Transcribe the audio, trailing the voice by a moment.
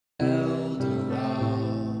Eldorado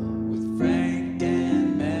with Frank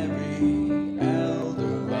and Mary.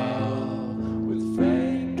 Eldorado with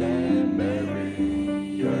Frank and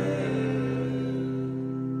Mary. Yeah.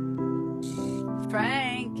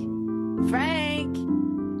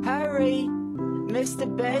 Frank, hurry. Mr.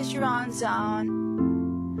 Bergeron's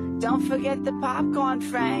on. Don't forget the popcorn,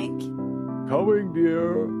 Frank. Coming,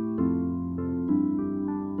 dear.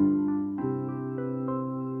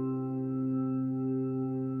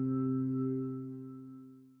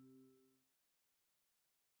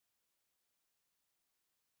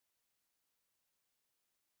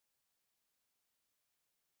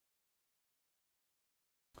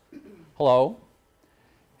 Hello,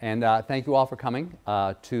 and thank you all for coming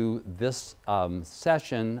to this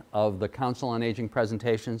session of the Council on Aging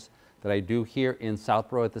presentations that I do here in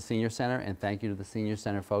Southborough at the Senior Center, and thank you to the Senior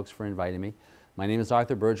Center folks for inviting me. My name is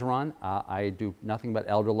Arthur Bergeron. I do nothing but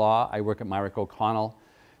elder law. I work at Myrick O'Connell.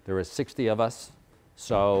 There are 60 of us,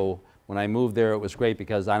 so when I moved there it was great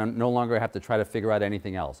because I no longer have to try to figure out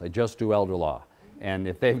anything else. I just do elder law, and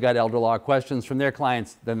if they've got elder law questions from their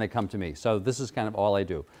clients, then they come to me. So this is kind of all I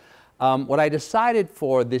do. What I decided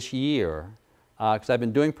for this year, because I've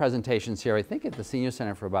been doing presentations here, I think at the Senior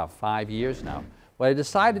Center for about 5 years now, what I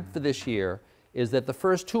decided for this year is that the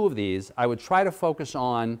first two of these, I would try to focus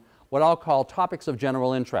on what I'll call topics of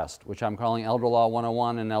general interest, which I'm calling Elder Law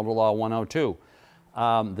 101 and Elder Law 102.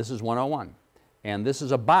 This is 101. And this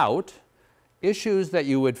is about issues that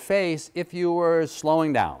you would face if you were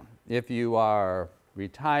slowing down, if you are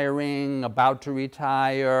retiring, about to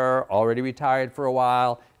retire, already retired for a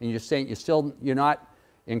while, and you're saying you're not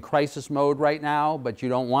in crisis mode right now, but you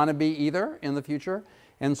don't want to be either in the future.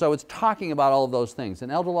 And so it's talking about all of those things. In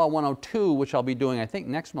Elder Law 102, which I'll be doing I think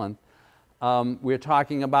next month, we're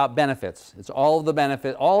talking about benefits. It's all of the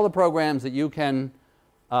benefit, all the programs that you can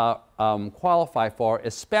qualify for,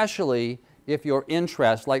 especially if your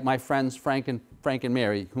interest, like my friends Frank and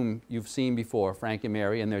Mary, whom you've seen before, Frank and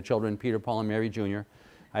Mary and their children, Peter, Paul, and Mary Jr.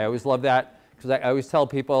 I always love that because I always tell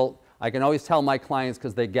people, I can always tell my clients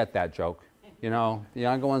because they get that joke. You know, the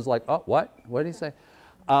younger one's like, oh, what? What did he say?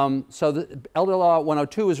 So the Elder Law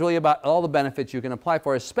 102 is really about all the benefits you can apply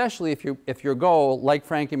for, especially if your goal, like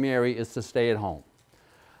Frank and Mary, is to stay at home.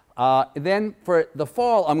 Then for the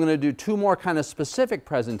fall, I'm going to do two more kind of specific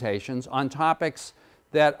presentations on topics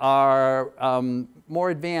that are more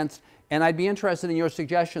advanced, and I'd be interested in your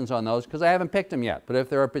suggestions on those because I haven't picked them yet. But if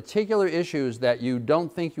there are particular issues that you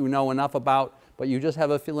don't think you know enough about, but you just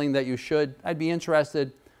have a feeling that you should, I'd be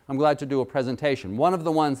interested. I'm glad to do a presentation. One of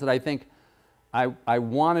the ones that I think I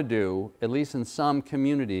want to do, at least in some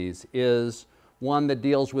communities, is one that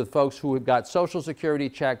deals with folks who have got Social Security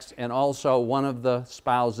checks and also one of the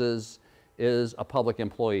spouses is a public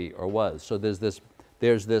employee or was. So there's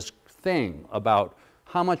this thing about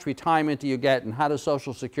how much retirement do you get and how does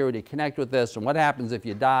Social Security connect with this and what happens if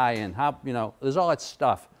you die and how, you know, there's all that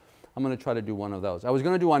stuff. I'm going to try to do one of those. I was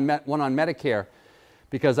going to do one on Medicare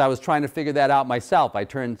because I was trying to figure that out myself. I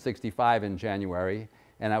turned 65 in January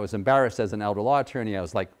and I was embarrassed as an elder law attorney. I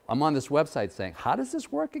was like, I'm on this website saying, how does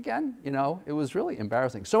this work again? You know, it was really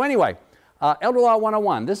embarrassing. So anyway, Elder Law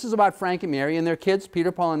 101. This is about Frank and Mary and their kids,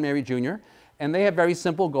 Peter, Paul, and Mary Jr. And they have very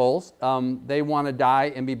simple goals. They want to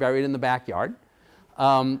die and be buried in the backyard.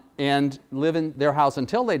 And live in their house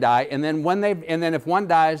until they die, and then if one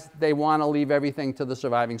dies, they want to leave everything to the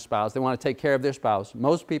surviving spouse. They want to take care of their spouse.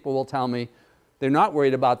 Most people will tell me they're not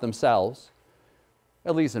worried about themselves,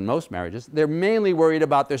 at least in most marriages. They're mainly worried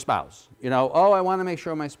about their spouse. You know, oh, I want to make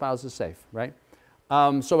sure my spouse is safe, right?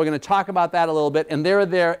 So we're going to talk about that a little bit, and there are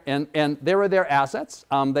their assets.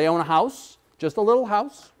 They own a house, just a little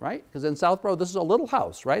house, right? Because in Southborough, this is a little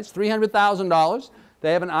house, right? It's $300,000.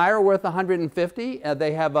 They have an IRA worth $150.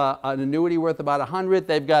 They have an annuity worth about $100.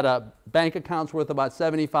 They've got a bank accounts worth about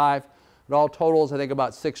 $75. It all totals, I think,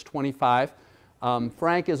 about $625.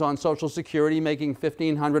 Frank is on Social Security, making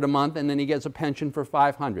 $1,500 a month, and then he gets a pension for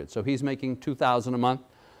 $500. So he's making $2,000 a month.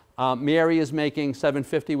 Mary is making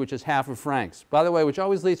 $750, which is half of Frank's. By the way, which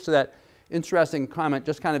always leads to that interesting comment,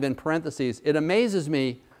 just kind of in parentheses. It amazes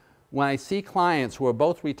me when I see clients who are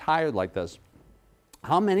both retired like this,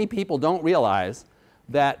 how many people don't realize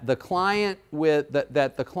that the client with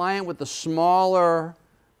the smaller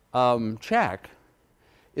check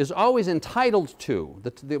is always entitled to,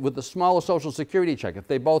 with the smaller Social Security check, if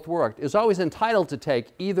they both worked, is always entitled to take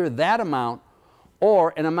either that amount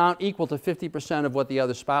or an amount equal to 50% of what the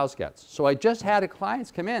other spouse gets. So I just had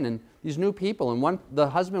clients come in, and these new people, and the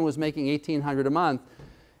husband was making $1,800 a month,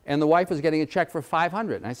 and the wife was getting a check for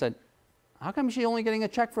 $500. And I said, how come she's only getting a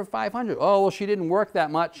check for $500? Oh, well, she didn't work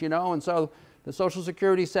that much, you know, and so the Social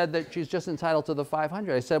Security said that she's just entitled to the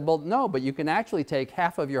 500. I said, well, no, but you can actually take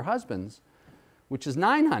half of your husband's, which is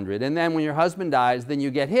 900, and then when your husband dies, then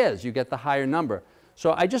you get his, you get the higher number.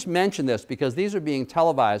 So I just mention this because these are being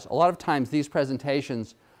televised. A lot of times these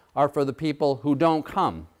presentations are for the people who don't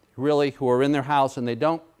come, really, who are in their house and they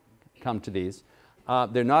don't come to these.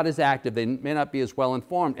 They're not as active, they may not be as well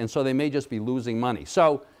informed, and so they may just be losing money.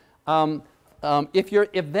 So if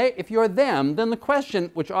you're them, then the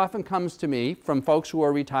question which often comes to me from folks who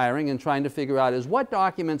are retiring and trying to figure out is, what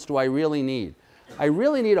documents do I really need? I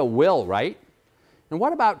really need a will, right? And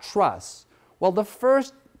what about trusts? Well, the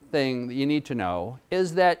first thing that you need to know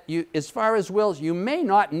is that as far as wills, you may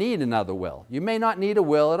not need another will. You may not need a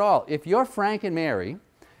will at all. If you're Frank and Mary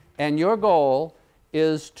and your goal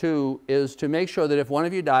is to make sure that if one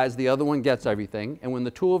of you dies, the other one gets everything, and when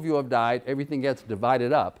the two of you have died, everything gets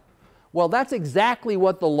divided up, well, that's exactly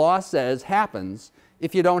what the law says happens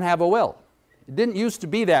if you don't have a will. It didn't used to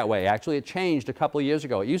be that way. Actually, it changed a couple of years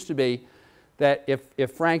ago. It used to be that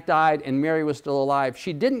if Frank died and Mary was still alive,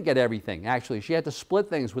 she didn't get everything, actually. She had to split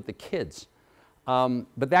things with the kids.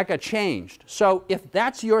 But that got changed. So if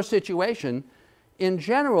that's your situation, in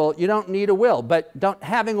general, you don't need a will. But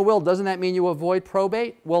having a will, doesn't that mean you avoid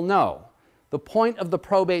probate? Well, no. The point of the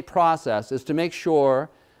probate process is to make sure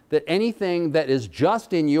that anything that is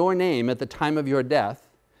just in your name at the time of your death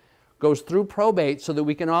goes through probate so that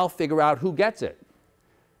we can all figure out who gets it.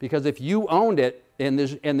 Because if you owned it, then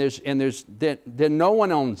no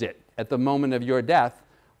one owns it at the moment of your death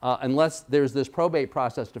unless there's this probate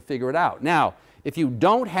process to figure it out. Now, if you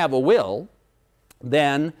don't have a will,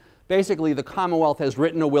 then basically the Commonwealth has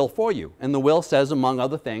written a will for you. And the will says, among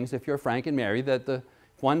other things, if you're Frank and Mary, that if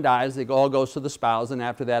one dies, it all goes to the spouse, and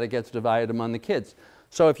after that it gets divided among the kids.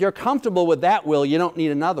 So if you're comfortable with that will, you don't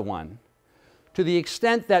need another one. To the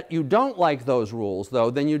extent that you don't like those rules, though,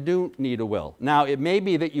 then you do need a will. Now, it may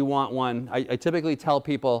be that you want one. I typically tell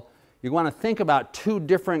people you want to think about two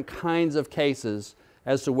different kinds of cases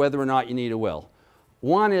as to whether or not you need a will.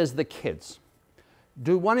 One is the kids.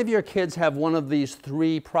 Do one of your kids have one of these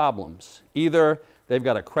three problems? Either they've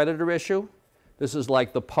got a creditor issue. This is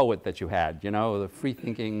like the poet that you had, you know, the free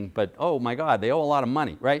thinking, but oh my God, they owe a lot of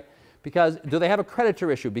money, right? Because do they have a creditor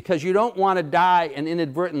issue? Because you don't want to die and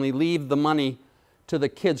inadvertently leave the money to the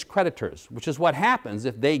kids' creditors, which is what happens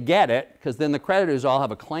if they get it, because then the creditors all have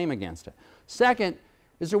a claim against it. Second,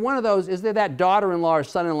 is there that daughter-in-law or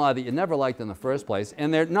son-in-law that you never liked in the first place,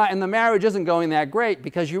 and the marriage isn't going that great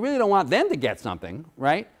because you really don't want them to get something,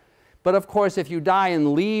 right? But of course, if you die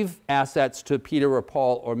and leave assets to Peter or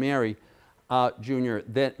Paul or Mary, Jr.,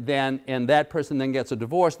 and that person then gets a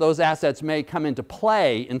divorce, those assets may come into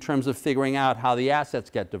play in terms of figuring out how the assets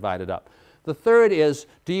get divided up. The third is,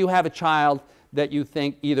 do you have a child that you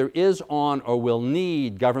think either is on or will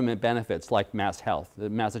need government benefits like Mass Health, the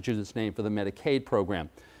Massachusetts name for the Medicaid program?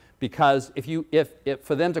 Because if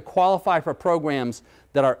for them to qualify for programs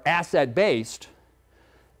that are asset-based,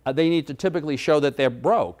 they need to typically show that they're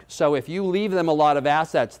broke. So if you leave them a lot of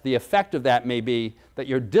assets, the effect of that may be that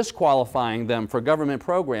you're disqualifying them for government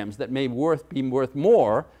programs that may be worth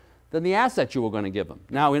more than the assets you were going to give them.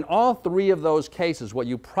 Now, in all three of those cases, what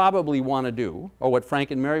you probably want to do, or what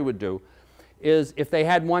Frank and Mary would do, is if they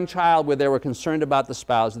had one child where they were concerned about the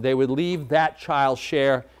spouse, they would leave that child's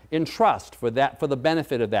share in trust for the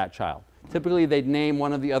benefit of that child. Typically, they'd name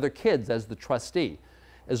one of the other kids as the trustee.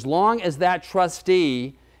 As long as that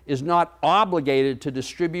trustee is not obligated to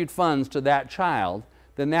distribute funds to that child,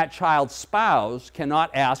 then that child's spouse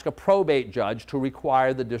cannot ask a probate judge to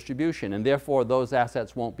require the distribution, and therefore those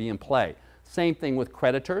assets won't be in play. Same thing with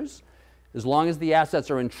creditors. As long as the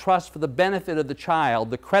assets are in trust for the benefit of the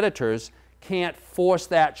child, the creditors can't force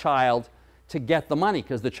that child to get the money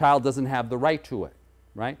because the child doesn't have the right to it,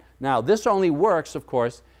 right? Now, this only works, of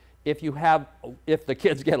course, if the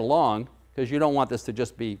kids get along, because you don't want this to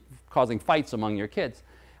just be causing fights among your kids.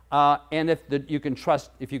 And if you can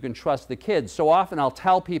trust the kids. So often I'll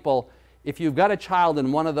tell people, if you've got a child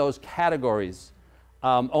in one of those categories,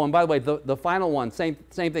 oh, and by the way, the final one, same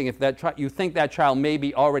thing. If you think that child may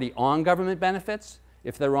be already on government benefits,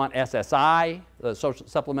 if they're on SSI, the Social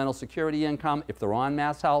Supplemental Security Income, if they're on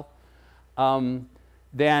Mass Health,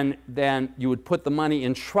 then you would put the money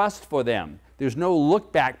in trust for them. There's no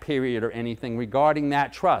look-back period or anything regarding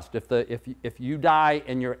that trust. If you die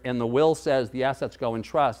and the will says the assets go in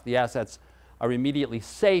trust, the assets are immediately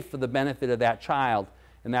safe for the benefit of that child,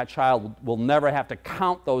 and that child will never have to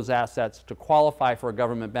count those assets to qualify for a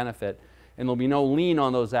government benefit, and there'll be no lien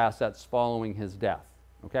on those assets following his death.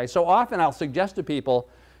 Okay? So often I'll suggest to people,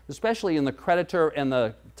 especially in the creditor and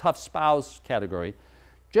the tough spouse category,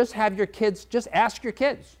 just ask your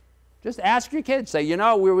kids. Just ask your kids. Say, you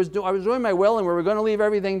know, I was doing my will and we were going to leave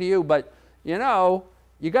everything to you, but, you know,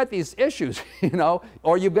 you got these issues, you know,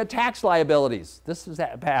 or you've got tax liabilities. This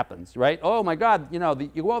happens, right? Oh, my God, you know,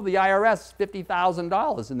 you go over the IRS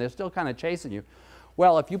 $50,000 and they're still kind of chasing you.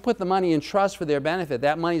 Well, if you put the money in trust for their benefit,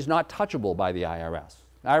 that money is not touchable by the IRS.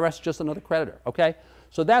 The IRS is just another creditor, okay?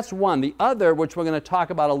 So that's one. The other, which we're going to talk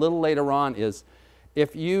about a little later on, is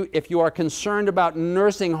if you are concerned about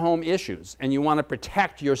nursing home issues and you want to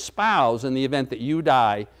protect your spouse in the event that you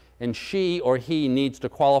die and she or he needs to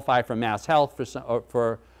qualify for Mass Health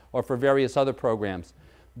or for various other programs,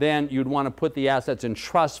 then you'd want to put the assets in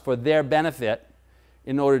trust for their benefit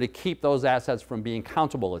in order to keep those assets from being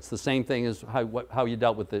countable. It's the same thing as how you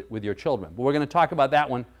dealt with your children. But we're going to talk about that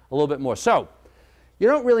one a little bit more. So, you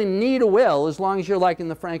don't really need a will as long as you're like in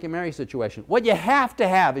the Frank and Mary situation. What you have to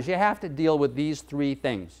have is you have to deal with these three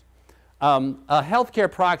things. A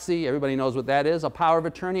healthcare proxy, everybody knows what that is, a power of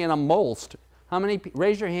attorney, and a MOLST.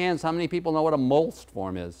 Raise your hands, how many people know what a MOLST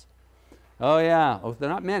form is? Oh yeah, they're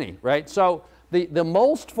not many, right? So the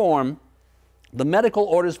MOLST form, the medical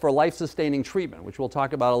orders for life-sustaining treatment, which we'll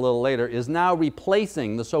talk about a little later, is now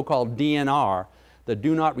replacing the so-called DNR, the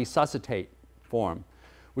do not resuscitate form,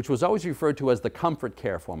 which was always referred to as the comfort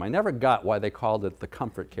care form. I never got why they called it the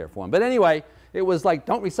comfort care form. But anyway, it was like,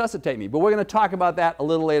 don't resuscitate me. But we're going to talk about that a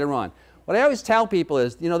little later on. What I always tell people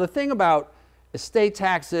is, you know, the thing about estate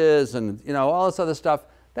taxes and, you know, all this other stuff,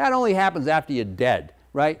 that only happens after you're dead,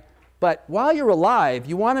 right? But while you're alive,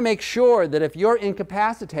 you want to make sure that if you're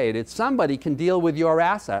incapacitated, somebody can deal with your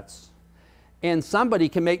assets and somebody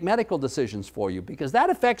can make medical decisions for you, because that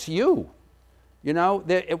affects you. You know,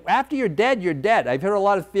 after you're dead, you're dead. I've heard a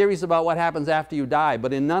lot of theories about what happens after you die,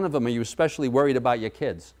 but in none of them are you especially worried about your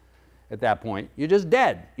kids at that point. You're just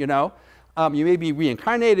dead, you know. You may be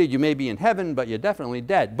reincarnated, you may be in heaven, but you're definitely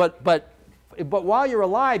dead. But while you're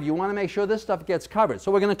alive, you want to make sure this stuff gets covered.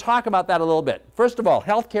 So we're going to talk about that a little bit. First of all,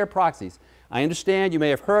 healthcare proxies. I understand you may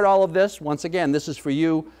have heard all of this. Once again, this is for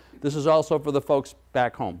you. This is also for the folks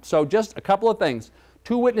back home. So just a couple of things.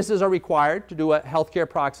 2 witnesses are required to do a healthcare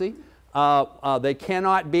proxy. They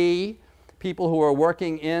cannot be people who are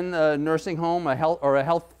working in a nursing home or a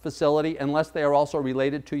health facility unless they are also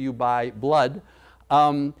related to you by blood.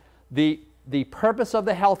 The purpose of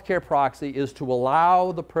the healthcare proxy is to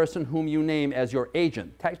allow the person whom you name as your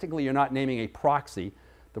agent. Technically, you're not naming a proxy.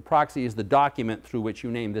 The proxy is the document through which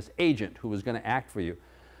you name this agent who is going to act for you.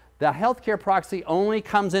 The healthcare proxy only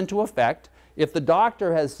comes into effect if the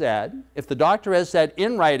doctor has said,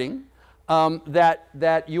 in writing,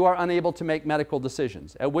 that you are unable to make medical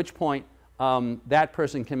decisions, at which point that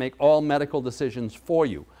person can make all medical decisions for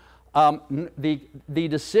you. The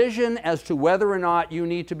decision as to whether or not you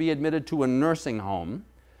need to be admitted to a nursing home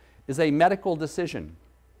is a medical decision,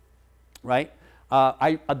 right?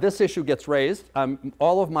 This issue gets raised.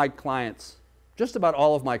 All of my clients, just about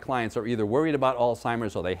all of my clients, are either worried about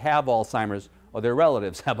Alzheimer's, or they have Alzheimer's, or their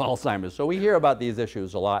relatives have Alzheimer's. So we hear about these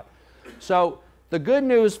issues a lot. So the good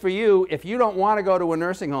news for you, if you don't want to go to a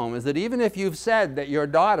nursing home, is that even if you've said that your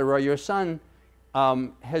daughter or your son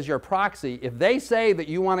has your proxy, if they say that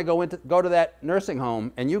you want to go to that nursing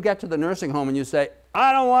home, and you get to the nursing home and you say,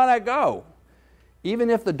 I don't want to go, even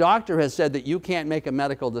if the doctor has said that you can't make a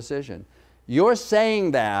medical decision, your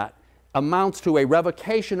saying that amounts to a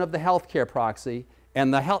revocation of the healthcare proxy,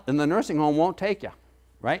 and the nursing home won't take you,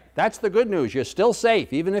 right? That's the good news. You're still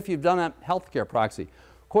safe, even if you've done a healthcare proxy.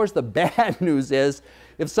 Of course, the bad news is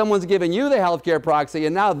if someone's given you the healthcare proxy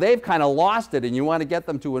and now they've kind of lost it and you want to get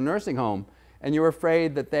them to a nursing home, and you're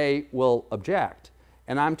afraid that they will object.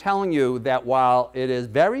 And I'm telling you that while it is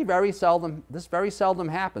very, very seldom, this very seldom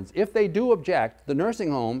happens, if they do object, the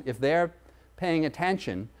nursing home, if they're paying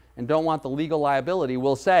attention and don't want the legal liability,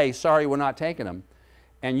 will say, sorry, we're not taking them.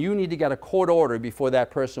 And you need to get a court order before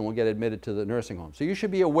that person will get admitted to the nursing home. So you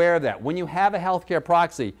should be aware of that. When you have a healthcare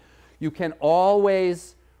proxy, you can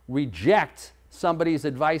always reject somebody's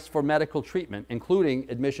advice for medical treatment, including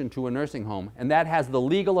admission to a nursing home, and that has the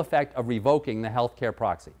legal effect of revoking the healthcare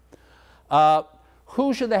proxy.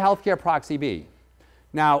 Who should the healthcare proxy be?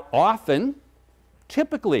 Now, often,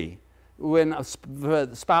 typically, when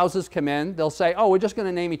spouses come in, they'll say, oh, we're just going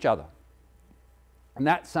to name each other. And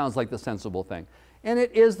that sounds like the sensible thing. And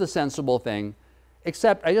it is the sensible thing,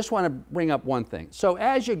 except I just want to bring up one thing. So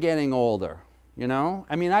as you're getting older, you know,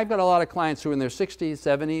 I mean, I've got a lot of clients who are in their 60s,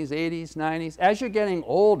 70s, 80s, 90s. As you're getting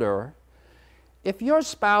older, if your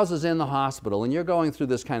spouse is in the hospital and you're going through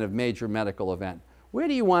this kind of major medical event, where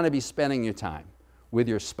do you want to be spending your time? With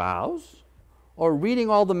your spouse? Or reading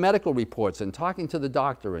all the medical reports and talking to the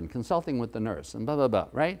doctor and consulting with the nurse and blah, blah, blah,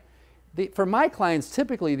 right? For my clients,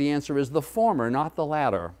 typically the answer is the former, not the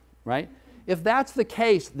latter. right? If that's the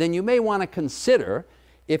case, then you may want to consider,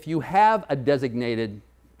 if you have a designated,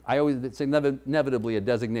 I always say inevitably a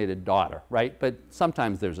designated daughter, right? But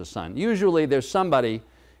sometimes there's a son. Usually there's somebody,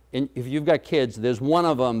 if you've got kids, there's one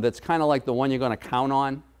of them that's kind of like the one you're going to count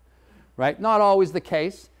on, right? Not always the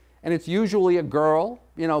case. And it's usually a girl.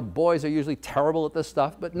 You know, boys are usually terrible at this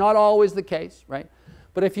stuff, but not always the case, right?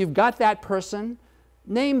 But if you've got that person,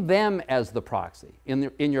 name them as the proxy,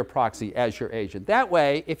 in your proxy as your agent. That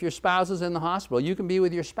way, if your spouse is in the hospital, you can be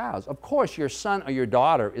with your spouse. Of course, your son or your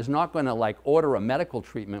daughter is not going to like order a medical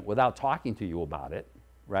treatment without talking to you about it,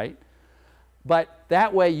 right? But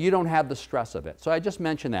that way, you don't have the stress of it. So I just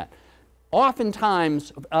mentioned that.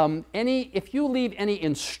 Oftentimes, if you leave any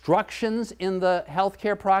instructions in the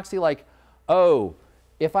healthcare proxy, like, oh,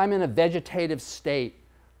 if I'm in a vegetative state,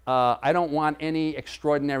 I don't want any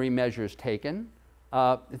extraordinary measures taken.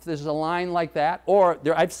 If there's a line like that, or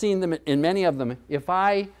I've seen them in many of them, if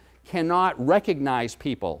I cannot recognize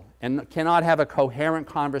people and cannot have a coherent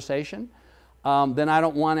conversation, then I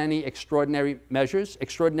don't want any extraordinary measures.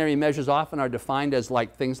 Extraordinary measures often are defined as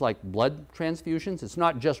like things like blood transfusions. It's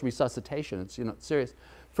not just resuscitation, it's serious.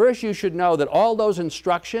 First, you should know that all those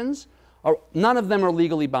instructions, none of them are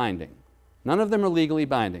legally binding. None of them are legally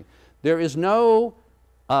binding. There is no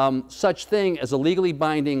such thing as a legally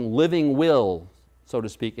binding living will, so to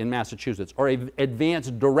speak, in Massachusetts, or an advance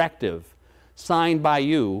directive signed by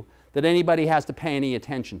you that anybody has to pay any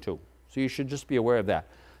attention to. So you should just be aware of that.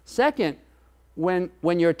 Second, when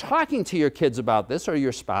you're talking to your kids about this, or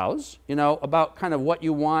your spouse, about kind of what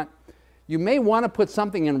you want, you may want to put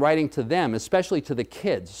something in writing to them, especially to the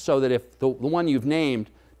kids, so that if the one you've named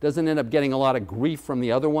doesn't end up getting a lot of grief from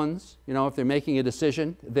the other ones, if they're making a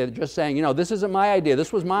decision, they're just saying, this isn't my idea,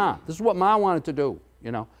 this was Ma, this is what Ma wanted to do,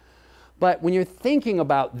 But when you're thinking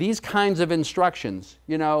about these kinds of instructions,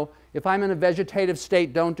 if I'm in a vegetative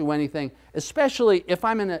state, don't do anything. Especially if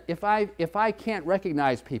if I can't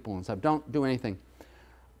recognize people and stuff, don't do anything.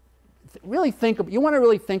 You want to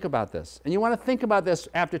really think about this, and you want to think about this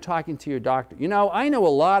after talking to your doctor. I know a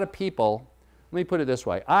lot of people. Let me put it this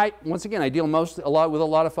way. Once again, I deal with a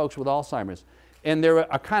lot of folks with Alzheimer's, and there are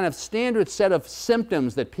a kind of standard set of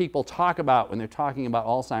symptoms that people talk about when they're talking about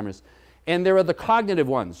Alzheimer's. And there are the cognitive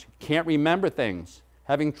ones. Can't remember things,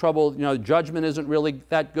 having trouble, judgment isn't really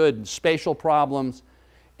that good, spatial problems.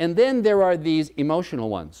 And then there are these emotional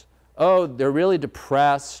ones. Oh, they're really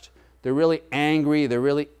depressed, they're really angry, they're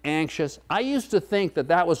really anxious. I used to think that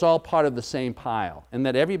that was all part of the same pile, and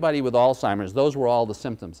that everybody with Alzheimer's, those were all the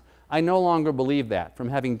symptoms. I no longer believe that, from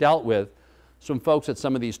having dealt with some folks at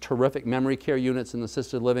some of these terrific memory care units in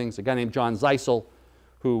assisted livings, a guy named John Zeisel,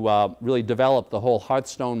 who really developed the whole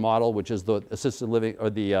Hearthstone model, which is the assisted living,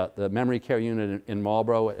 or the memory care unit in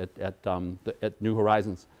Marlborough at New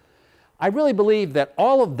Horizons. I really believe that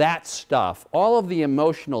all of that stuff, all of the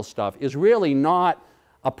emotional stuff, is really not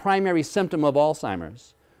a primary symptom of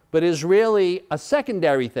Alzheimer's, but is really a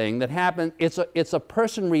secondary thing that happens. It's a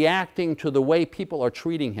person reacting to the way people are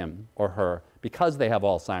treating him or her because they have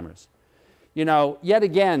Alzheimer's. Yet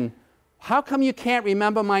again, how come you can't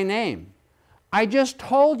remember my name? I just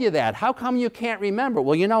told you that. How come you can't remember?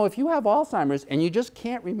 Well, if you have Alzheimer's and you just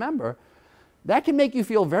can't remember, that can make you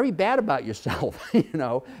feel very bad about yourself,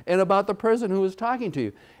 and about the person who is talking to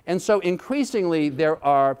you. And so increasingly, there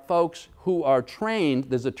are folks who are trained.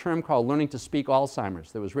 There's a term called learning to speak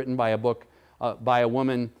Alzheimer's that was written by a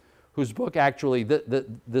woman whose book actually,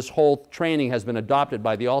 this whole training has been adopted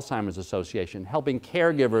by the Alzheimer's Association, helping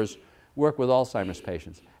caregivers work with Alzheimer's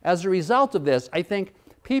patients. As a result of this, I think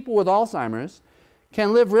people with Alzheimer's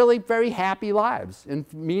can live really very happy lives and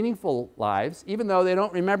meaningful lives, even though they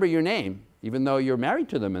don't remember your name, even though you're married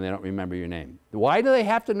to them and they don't remember your name. Why do they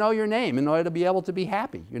have to know your name in order to be able to be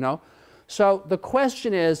happy, So the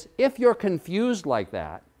question is, if you're confused like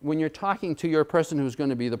that when you're talking to your person who's going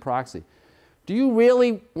to be the proxy, do you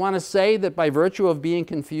really want to say that by virtue of being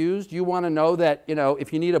confused, you want to know that,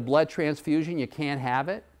 if you need a blood transfusion, you can't have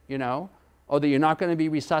it, or that you're not going to be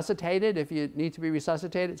resuscitated if you need to be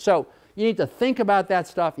resuscitated? So you need to think about that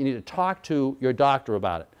stuff. You need to talk to your doctor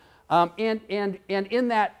about it. And in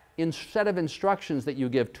that set of instructions that you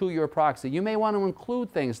give to your proxy, you may want to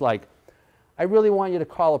include things like, I really want you to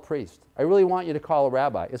call a priest. I really want you to call a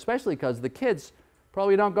rabbi, especially because the kids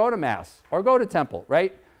probably don't go to Mass or go to temple,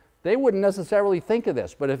 right? They wouldn't necessarily think of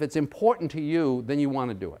this, but if it's important to you, then you want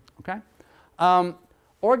to do it, okay?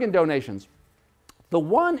 Organ donations. The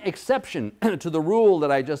one exception to the rule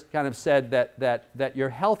that I just kind of said, that your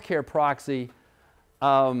healthcare proxy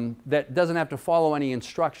that doesn't have to follow any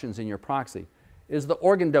instructions in your proxy, is the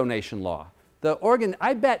organ donation law. The organ,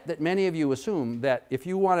 I bet that many of you assume that if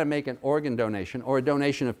you want to make an organ donation or a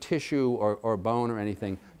donation of tissue or bone or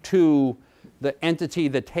anything to the entity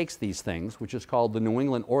that takes these things, which is called the New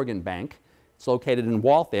England Organ Bank. It's located in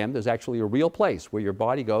Waltham. There's actually a real place where your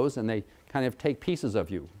body goes and they kind of take pieces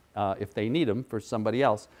of you if they need them for somebody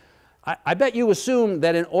else. I bet you assume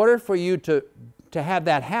that in order for you to have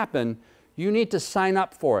that happen, you need to sign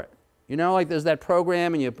up for it. You know, like there's that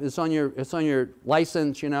program and it's on your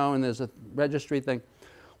license, you know, and there's a registry thing.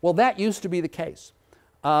 Well, that used to be the case.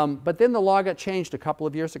 But then the law got changed a couple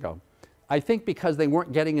of years ago. I think because they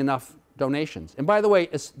weren't getting enough donations. And by the way,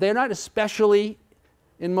 they're not especially,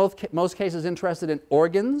 in most cases, interested in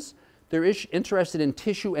organs. They're interested in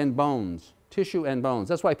tissue and bones. Tissue and bones.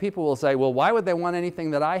 That's why people will say, well, why would they want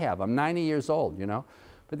anything that I have? I'm 90 years old, you know.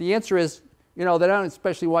 But the answer is, you know, they don't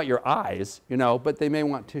especially want your eyes, you know, but they may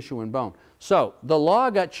want tissue and bone. So the law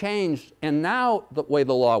got changed, and now the way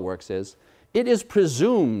the law works is, it is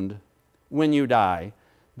presumed when you die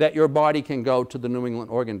that your body can go to the New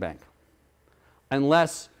England Organ Bank,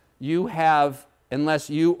 unless you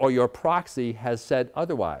or your proxy has said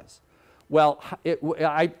otherwise. Well,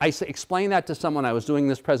 I explained that to someone. I was doing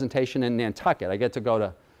this presentation in Nantucket. I get to go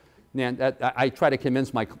to I try to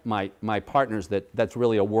convince my partners that that's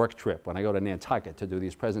really a work trip when I go to Nantucket to do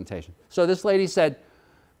these presentations. So this lady said,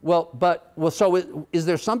 so is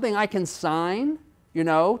there something I can sign, you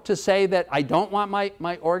know, to say that I don't want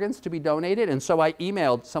my organs to be donated? And so I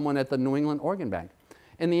emailed someone at the New England Organ Bank.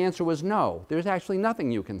 And the answer was no. There's actually nothing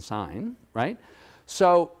you can sign, right?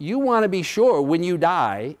 So you want to be sure when you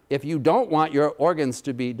die, if you don't want your organs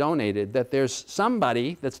to be donated, that there's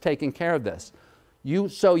somebody that's taking care of this.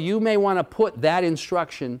 So you may want to put that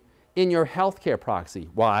instruction in your healthcare proxy.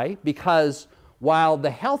 Why? Because while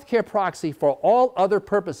the healthcare proxy for all other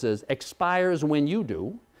purposes expires when you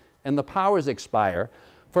do, and the powers expire,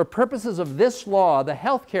 for purposes of this law, the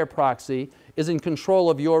healthcare proxy is in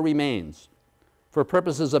control of your remains for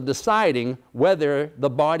purposes of deciding whether the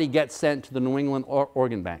body gets sent to the New England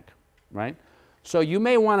Organ Bank, right? So you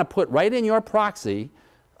may want to put right in your proxy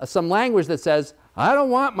some language that says, I don't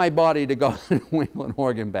want my body to go to the New England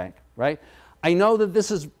Organ Bank, right? I know that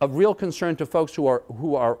this is of real concern to folks who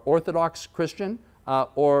are Orthodox Christian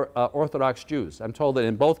or Orthodox Jews. I'm told that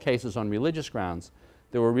in both cases on religious grounds,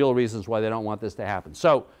 there were real reasons why they don't want this to happen.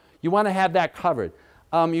 So you want to have that covered.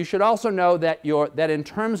 You should also know that in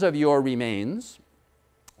terms of your remains,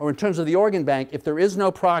 or in terms of the organ bank, if there is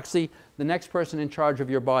no proxy, the next person in charge of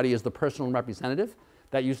your body is the personal representative.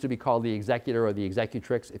 That used to be called the executor or the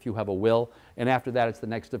executrix if you have a will, and after that it's the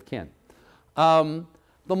next of kin. The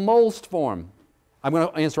Molst form. I'm going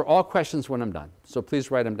to answer all questions when I'm done, so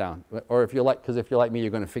please write them down. Or if you're like, because if you're like me, you're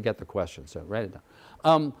going to forget the question, so write it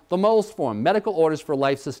down. The Molst form, medical orders for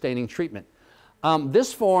life-sustaining treatment.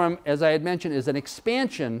 This form, as I had mentioned, is an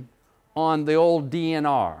expansion on the old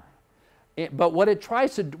DNR. But what they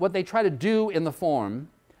try to do in the form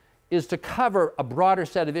is to cover a broader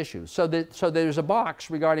set of issues. So there's a box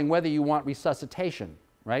regarding whether you want resuscitation,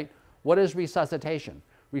 right? What is resuscitation?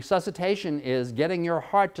 Resuscitation is getting your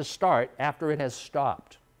heart to start after it has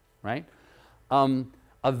stopped, right?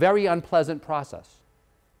 A very unpleasant process,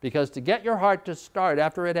 because to get your heart to start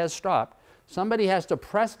after it has stopped, somebody has to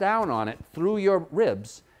press down on it through your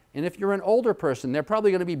ribs. And if you're an older person, they're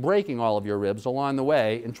probably going to be breaking all of your ribs along the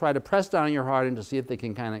way and try to press down on your heart and to see if they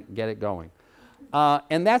can kind of get it going.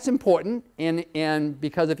 And that's important, and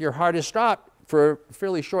because if your heart is stopped for a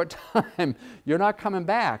fairly short time, you're not coming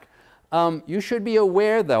back. You should be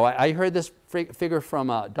aware, though, I heard this figure from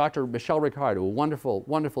Dr. Michelle Riccardo, a wonderful,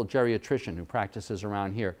 wonderful geriatrician who practices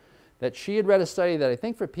around here, that she had read a study that I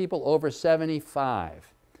think for people over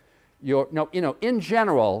 75, in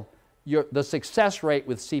general, the success rate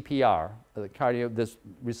with CPR, this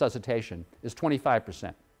resuscitation, is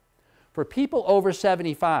 25%. For people over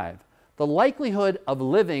 75, the likelihood of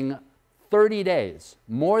living 30 days,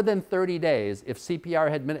 more than 30 days, if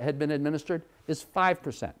CPR had been administered, is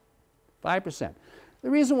 5%. 5%. The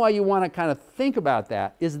reason why you want to kind of think about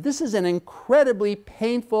that is this is an incredibly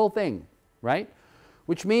painful thing, right?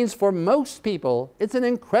 Which means for most people, it's an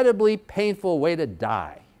incredibly painful way to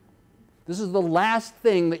die. This is the last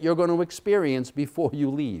thing that you're going to experience before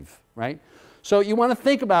you leave, right? So you want to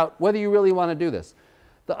think about whether you really want to do this.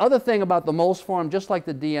 The other thing about the Molst form, just like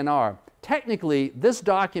the DNR, technically this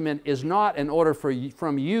document is not an order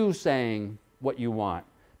from you saying what you want,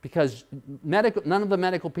 because none of the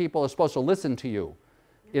medical people are supposed to listen to you.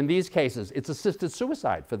 In these cases, it's assisted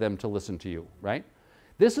suicide for them to listen to you, right?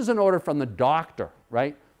 This is an order from the doctor,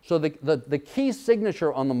 right? So the key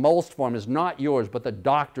signature on the Molst form is not yours, but the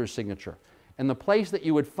doctor's signature. And the place that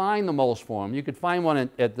you would find the MOLST form, you could find one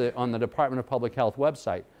on the Department of Public Health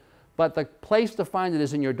website, but the place to find it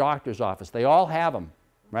is in your doctor's office. They all have them,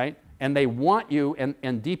 right? And they want you,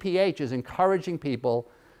 and DPH is encouraging people,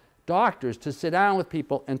 doctors, to sit down with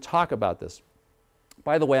people and talk about this.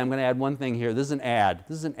 By the way, I'm going to add one thing here. This is an ad.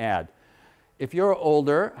 This is an ad. If you're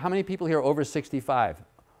older, how many people here are over 65?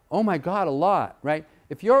 Oh my God, a lot, right?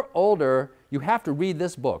 If you're older, you have to read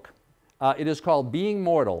this book. It is called Being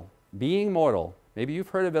Mortal. Being Mortal. Maybe you've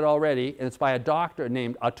heard of it already, and it's by a doctor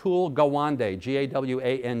named Atul Gawande,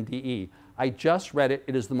 G-A-W-A-N-D-E. I just read it.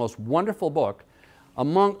 It is the most wonderful book,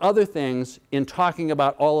 among other things, in talking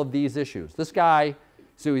about all of these issues. This guy,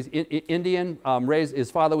 so he's Indian,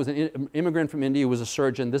 his father was an immigrant from India who was a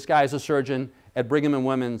surgeon. This guy is a surgeon at Brigham and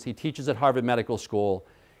Women's. He teaches at Harvard Medical School.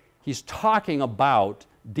 He's talking about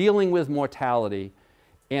dealing with mortality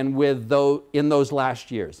and in those last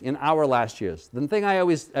years, in our last years. The thing I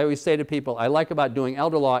always say to people I like about doing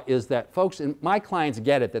elder law is that folks, my clients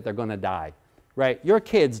get it that they're going to die, right? Your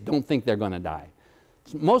kids don't think they're going to die.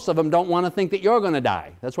 Most of them don't want to think that you're going to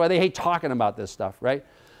die. That's why they hate talking about this stuff, right?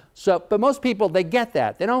 So, but most people, they get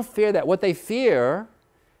that. They don't fear that. What they fear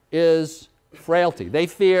is frailty. They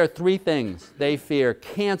fear three things. They fear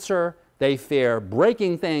cancer, they fear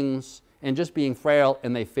breaking things, and just being frail,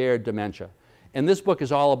 and they fear dementia. And this book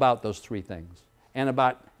is all about those three things, and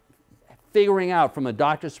about figuring out from a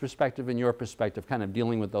doctor's perspective and your perspective, kind of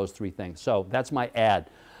dealing with those three things. So that's my ad.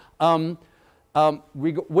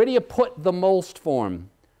 Where do you put the MOLST form?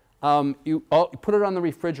 You put it on the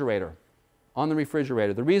refrigerator. On the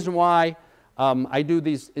refrigerator. The reason why I do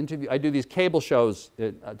these cable shows,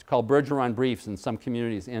 it's called Bergeron Briefs in some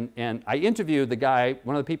communities, and I interviewed the guy,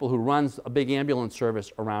 one of the people who runs a big ambulance service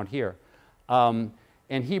around here.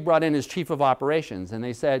 And he brought in his chief of operations, and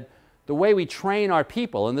they said, the way we train our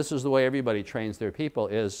people, and this is the way everybody trains their people,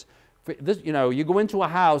 is, you go into a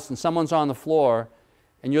house and someone's on the floor,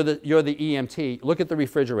 and you're the EMT, look at the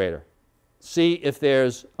refrigerator. See if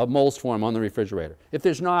there's a MOLST form on the refrigerator. If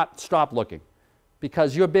there's not, stop looking,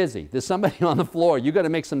 because you're busy. There's somebody on the floor. You've got to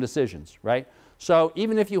make some decisions, right? So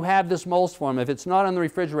even if you have this MOLST form, if it's not on the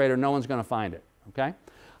refrigerator, no one's going to find it, okay?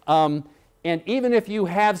 And even if you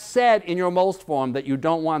have said in your MOLST form that you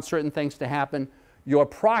don't want certain things to happen, your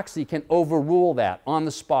proxy can overrule that on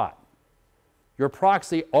the spot. Your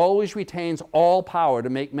proxy always retains all power to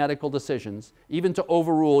make medical decisions, even to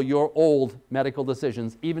overrule your old medical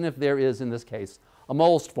decisions, even if there is, in this case, a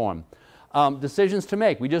MOLST form. Decisions to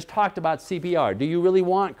make. We just talked about CPR. Do you really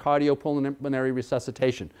want cardiopulmonary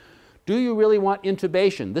resuscitation? Do you really want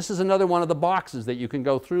intubation? This is another one of the boxes that you can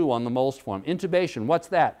go through on the MOLST form. Intubation, what's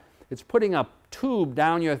that? It's putting a tube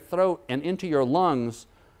down your throat and into your lungs,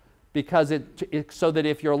 because so that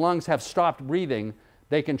if your lungs have stopped breathing,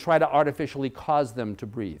 they can try to artificially cause them to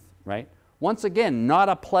breathe, right? Once again, not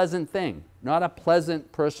a pleasant thing, not a pleasant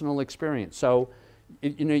personal experience. So,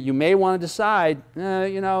 you may want to decide,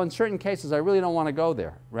 in certain cases, I really don't want to go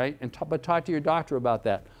there, right? But talk to your doctor about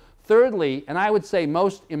that. Thirdly, and I would say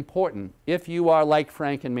most important, if you are like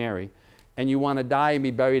Frank and Mary, and you want to die and be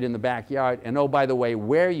buried in the backyard, and oh, by the way,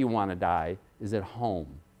 where you want to die is at home.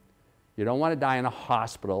 You don't want to die in a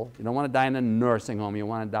hospital. You don't want to die in a nursing home. You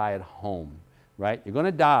want to die at home, right? You're going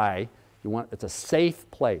to die. It's a safe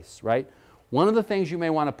place, right? One of the things you may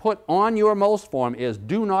want to put on your MOLST form is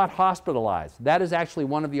do not hospitalize. That is actually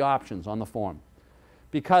one of the options on the form.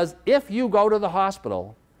 Because if you go to the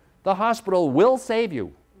hospital will save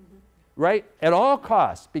you, right? At all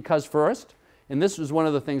costs. Because first, and this is one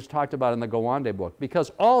of the things talked about in the Gawande book, because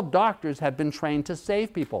all doctors have been trained to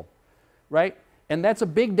save people, right? And that's a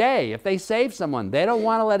big day. If they save someone, they don't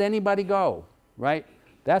want to let anybody go, right?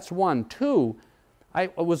 That's one. Two, I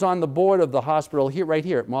was on the board of the hospital right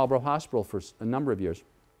here at Marlborough Hospital for a number of years.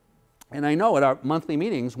 And I know at our monthly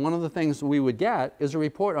meetings, one of the things we would get is a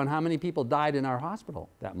report on how many people died in our hospital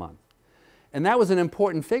that month. And that was an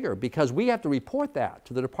important figure, because we have to report that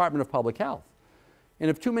to the Department of Public Health. And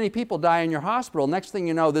if too many people die in your hospital, next thing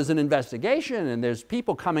you know, there's an investigation and there's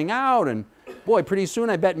people coming out, and boy, pretty soon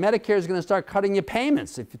I bet Medicare is going to start cutting you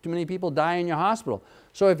payments if too many people die in your hospital.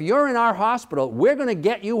 So if you're in our hospital, we're going to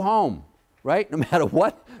get you home, right? No matter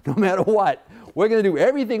what, we're going to do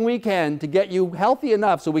everything we can to get you healthy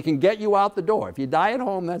enough so we can get you out the door. If you die at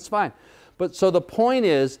home, that's fine. But so the point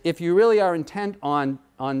is, if you really are intent on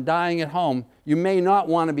dying at home, you may not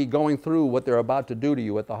want to be going through what they're about to do to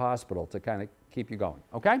you at the hospital to kind of keep you going,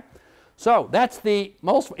 okay? So that's the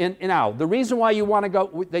most, now, the reason why you want to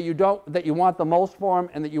go, that you want the MOLST form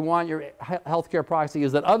and that you want your healthcare proxy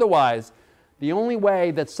is that otherwise, The only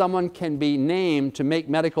way that someone can be named to make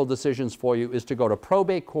medical decisions for you is to go to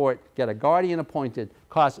probate court, get a guardian appointed,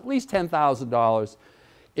 costs at least $10,000.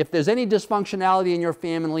 If there's any dysfunctionality in your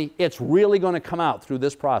family, it's really going to come out through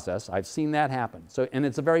this process. I've seen that happen. So, and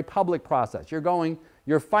it's a very public process.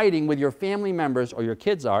 You're fighting with your family members, or your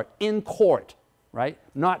kids are, in court, right?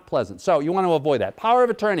 Not pleasant. So you want to avoid that. Power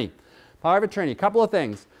of attorney. Power of attorney, a couple of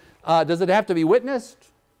things. Does it have to be witnessed?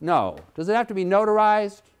 No. Does it have to be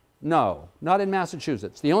notarized? No, not in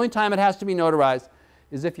Massachusetts. The only time it has to be notarized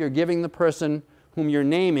is if you're giving the person whom you're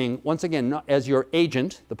naming, once again, not as your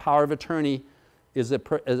agent. The power of attorney is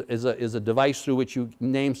a device through which you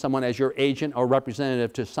name someone as your agent or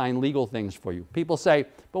representative to sign legal things for you. People say,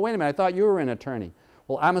 but wait a minute, I thought you were an attorney.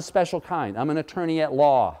 Well, I'm a special kind. I'm an attorney at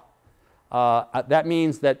law. That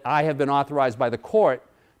means that I have been authorized by the court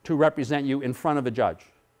to represent you in front of a judge,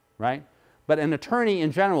 right? But an attorney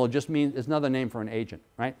in general just means is another name for an agent,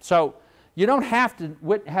 right? So you don't have to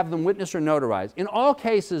have them witnessed or notarized. In all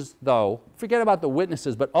cases, though, forget about the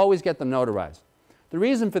witnesses, but always get them notarized. The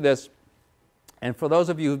reason for this, and for those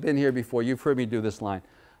of you who've been here before, you've heard me do this line.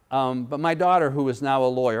 But my daughter, who is now a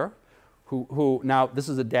lawyer, who now, this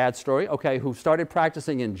is a dad story, okay, who started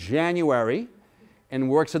practicing in January and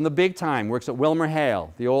works in the big time, works at WilmerHale,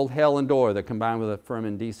 the old Hale & Dorr that combined with a firm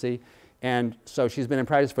in D.C. And so she's been in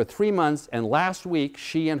practice for 3 months, and last week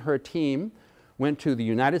she and her team went to the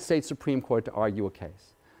United States Supreme Court to argue a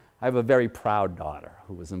case. I have a very proud daughter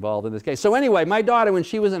who was involved in this case. So anyway, my daughter, when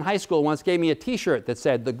she was in high school, once gave me a T-shirt that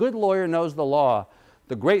said, "The good lawyer knows the law,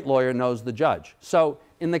 the great lawyer knows the judge." So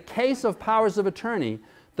in the case of powers of attorney,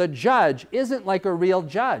 the judge isn't like a real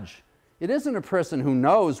judge. It isn't a person who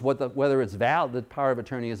knows whether it's valid, the power of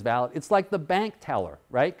attorney is valid. It's like the bank teller,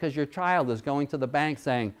 right? Because your child is going to the bank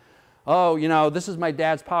saying, oh, you know, this is my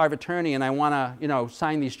dad's power of attorney and I want to, you know,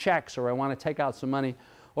 sign these checks, or I want to take out some money.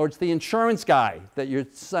 Or it's the insurance guy that your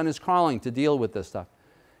son is calling to deal with this stuff.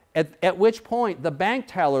 At which point, the bank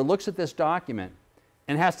teller looks at this document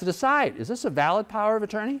and has to decide, is this a valid power of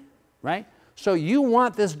attorney, right? So you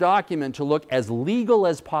want this document to look as legal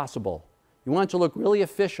as possible. You want it to look really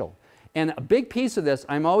official. And a big piece of this,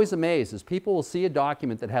 I'm always amazed, is people will see a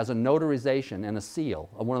document that has a notarization and a seal,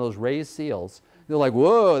 one of those raised seals. They're like,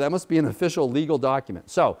 whoa, that must be an official legal document.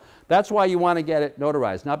 So that's why you want to get it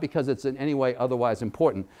notarized, not because it's in any way otherwise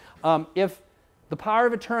important. If the power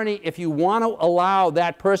of attorney, if you want to allow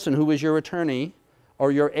that person who is your attorney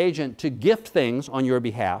or your agent to gift things on your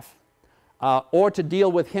behalf, or to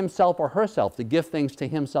deal with himself or herself, to gift things to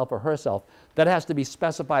himself or herself, that has to be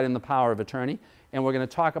specified in the power of attorney. And we're going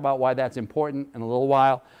to talk about why that's important in a little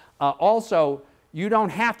while. Also, you don't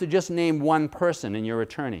have to just name one person in your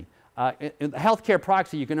attorney. In the healthcare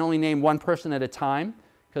proxy, you can only name one person at a time,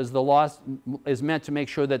 because the law is meant to make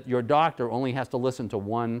sure that your doctor only has to listen to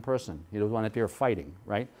one person. You don't want to be fighting,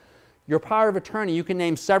 right? Your power of attorney, you can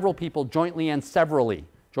name several people jointly and severally.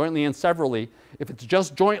 Jointly and severally. If it's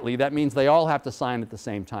just jointly, that means they all have to sign at the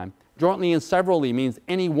same time. Jointly and severally means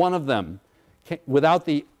any one of them, without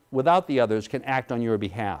the others, can act on your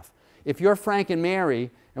behalf. If you're Frank and Mary,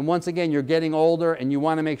 and once again you're getting older and you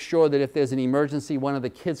want to make sure that if there's an emergency, one of the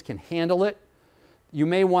kids can handle it, you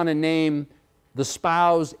may want to name the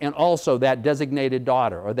spouse and also that designated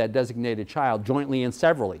daughter or that designated child jointly and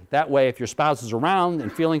severally. That way, if your spouse is around and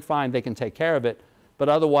feeling fine, they can take care of it, but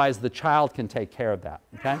otherwise the child can take care of that,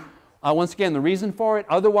 okay? Once again, the reason for it,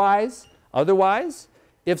 otherwise,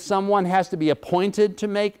 if someone has to be appointed to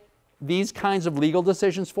make these kinds of legal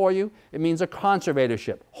decisions for you, it means a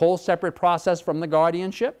conservatorship, whole separate process from the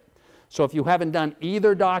guardianship. So if you haven't done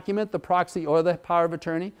either document, the proxy or the power of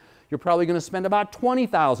attorney, you're probably going to spend about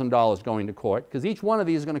 $20,000 going to court, because each one of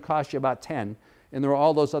these is going to cost you about 10, and there are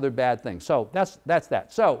all those other bad things. So that's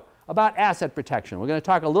that. So about asset protection, we're going to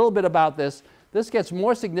talk a little bit about this. This gets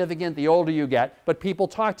more significant the older you get, but people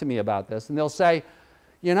talk to me about this, and they'll say,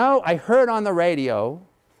 you know, I heard on the radio,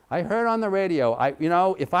 you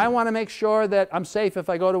know, if I want to make sure that I'm safe if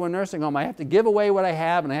I go to a nursing home, I have to give away what I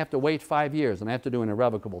have, and I have to wait 5 years, and I have to do an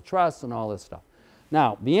irrevocable trust and all this stuff.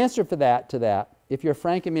 Now, the answer for that, if you're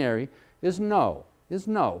Frank and Mary, is no.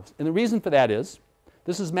 And the reason for that is,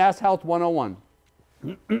 this is Mass Health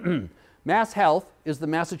 101. Mass Health is the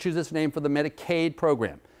Massachusetts name for the Medicaid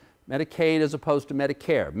program. Medicaid as opposed to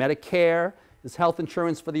Medicare. Medicare is health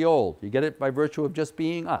insurance for the old. You get it by virtue of just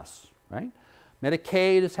being us, right?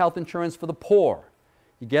 Medicaid is health insurance for the poor.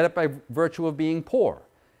 You get it by virtue of being poor,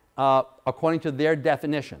 according to their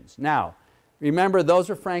definitions. Now, remember, those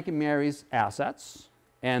are Frank and Mary's assets,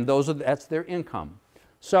 and that's their income.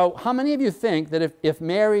 So how many of you think that if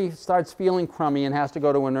Mary starts feeling crummy and has to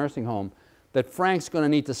go to a nursing home, that Frank's going to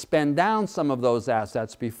need to spend down some of those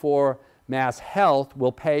assets before Mass Health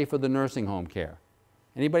will pay for the nursing home care.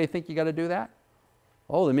 Anybody think you got to do that?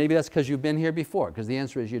 Oh, then maybe that's because you've been here before, because the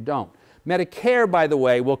answer is you don't. Medicare, by the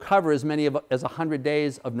way, will cover as many as 100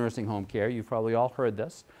 days of nursing home care. You've probably all heard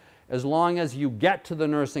this. As long as you get to the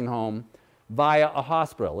nursing home via a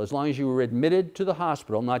hospital, as long as you were admitted to the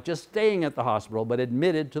hospital, not just staying at the hospital, but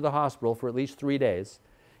admitted to the hospital for at least 3 days,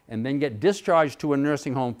 and then get discharged to a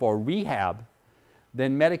nursing home for rehab,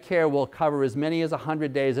 then Medicare will cover as many as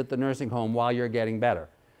 100 days at the nursing home while you're getting better.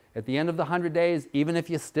 At the end of the 100 days, even if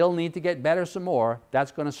you still need to get better some more,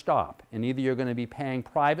 that's going to stop. And either you're going to be paying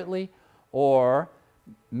privately or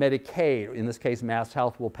Medicaid, in this case Mass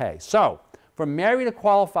Health, will pay. So, for Mary to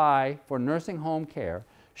qualify for nursing home care,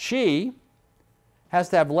 she has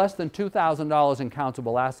to have less than $2,000 in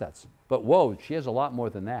countable assets. But whoa, she has a lot more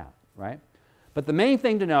than that, right? But the main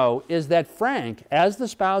thing to know is that Frank, as the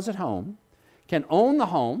spouse at home, can own the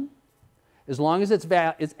home as long as its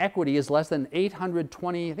equity is less than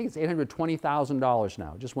 $820,000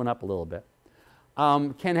 now. It just went up a little bit.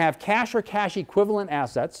 Can have cash or cash equivalent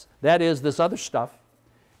assets, that is this other stuff,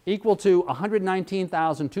 equal to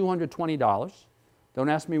 $119,220. Don't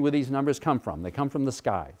ask me where these numbers come from. They come from the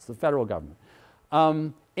sky. It's the federal government.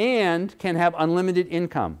 And can have unlimited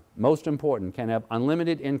income. Most important, can have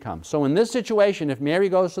unlimited income. So in this situation, if Mary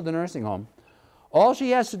goes to the nursing home, all she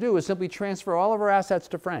has to do is simply transfer all of her assets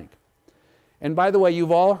to Frank. And by the way,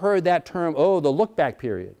 you've all heard that term, oh, the look-back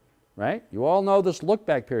period, right? You all know this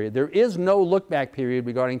look-back period. There is no look-back period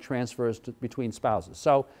regarding transfers between spouses.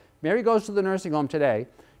 So Mary goes to the nursing home today.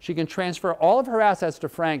 She can transfer all of her assets to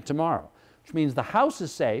Frank tomorrow, which means the house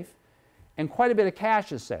is safe and quite a bit of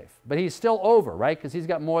cash is safe. But he's still over, right? Because he's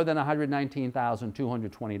got more than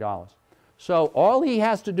 $119,220. So all he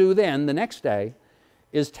has to do then, the next day,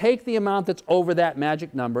 is take the amount that's over that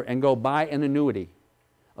magic number and go buy an annuity,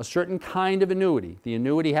 a certain kind of annuity. The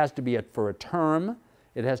annuity has to be for a term.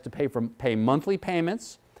 It has to pay monthly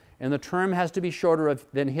payments, and the term has to be shorter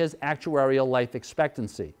than his actuarial life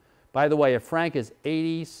expectancy. By the way, if Frank is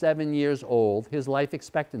 87 years old, his life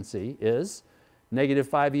expectancy is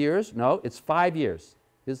 -5 years? No, it's 5 years.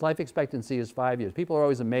 His life expectancy is 5 years. People are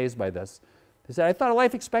always amazed by this. They say, I thought a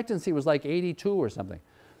life expectancy was like 82 or something.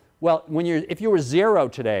 Well, if you were 0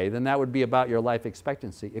 today, then that would be about your life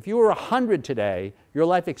expectancy. If you were 100 today, your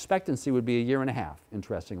life expectancy would be 1.5 years,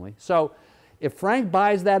 interestingly. So if Frank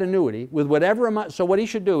buys that annuity with whatever amount, so what he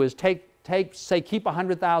should do is say keep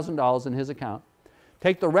 $100,000 in his account,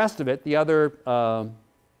 take the rest of it, the other,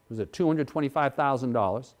 was it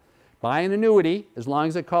 $225,000, buy an annuity as long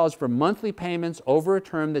as it calls for monthly payments over a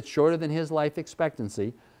term that's shorter than his life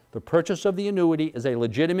expectancy. The purchase of the annuity is a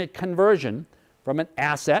legitimate conversion from an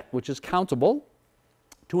asset, which is countable,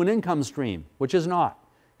 to an income stream, which is not,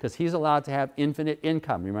 because he's allowed to have infinite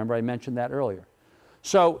income. Remember I mentioned that earlier.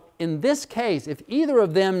 So in this case, if either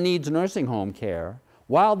of them needs nursing home care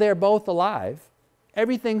while they're both alive,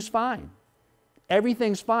 everything's fine.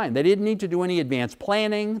 Everything's fine. They didn't need to do any advanced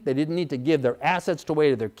planning. They didn't need to give their assets away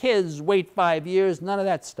to their kids, wait 5 years, none of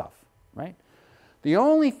that stuff, right? The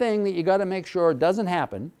only thing that you got to make sure doesn't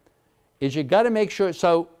happen is you got to make sure,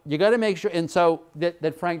 that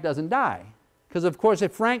Frank doesn't die. Because of course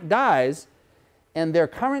if Frank dies and their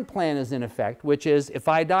current plan is in effect, which is if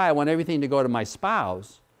I die I want everything to go to my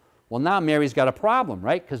spouse, well now Mary's got a problem,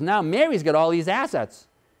 right? Because now Mary's got all these assets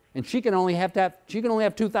and she can only have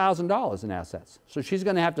 $2,000 in assets. So she's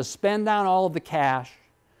going to have to spend down all of the cash,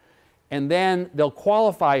 and then they'll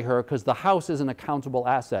qualify her because the house is an accountable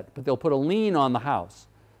asset, but they'll put a lien on the house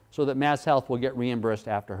so that Mass Health will get reimbursed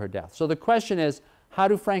after her death. So the question is, how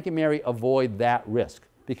do Frank and Mary avoid that risk?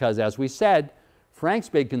 Because as we said, Frank's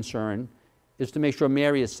big concern is to make sure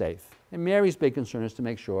Mary is safe, and Mary's big concern is to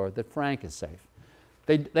make sure that Frank is safe.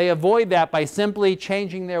 They avoid that by simply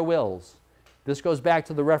changing their wills. This goes back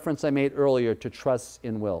to the reference I made earlier to trusts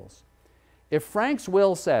in wills. If Frank's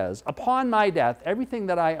will says, upon my death, everything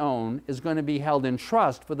that I own is going to be held in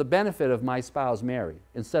trust for the benefit of my spouse Mary,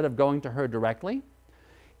 instead of going to her directly,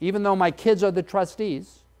 even though my kids are the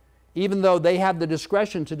trustees, even though they have the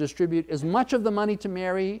discretion to distribute as much of the money to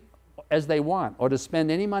Mary as they want, or to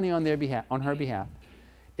spend any money on her behalf,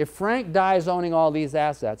 if Frank dies owning all these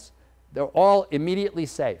assets, they're all immediately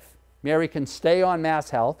safe. Mary can stay on Mass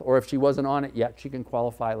Health, or if she wasn't on it yet, she can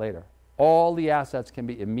qualify later. All the assets can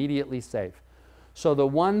be immediately safe. So the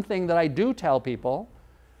one thing that I do tell people,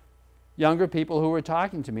 younger people who are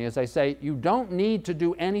talking to me, is I say, you don't need to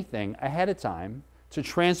do anything ahead of time to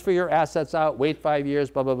transfer your assets out, wait 5 years,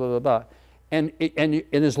 blah, blah, blah, blah, blah. And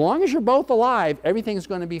as long as you're both alive, everything's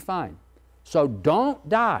going to be fine. So don't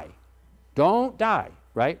die. Don't die,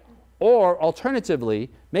 right? Or alternatively,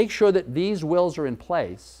 make sure that these wills are in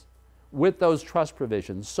place with those trust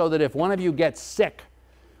provisions so that if one of you gets sick,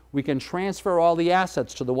 we can transfer all the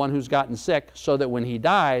assets to the one who's gotten sick so that when he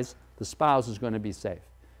dies, the spouse is going to be safe.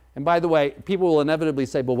 And by the way, people will inevitably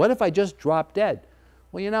say, but what if I just drop dead?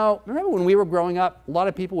 Well, you know, remember when we were growing up, a lot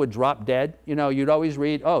of people would drop dead. You know, you'd always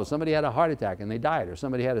read, oh, somebody had a heart attack and they died, or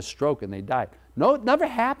somebody had a stroke and they died. No, it never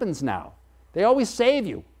happens now. They always save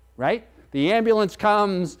you, right? The ambulance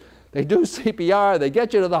comes, they do CPR, they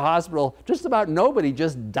get you to the hospital. Just about nobody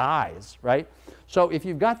just dies, right? So if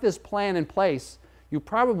you've got this plan in place, you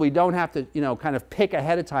probably don't have to, you know, kind of pick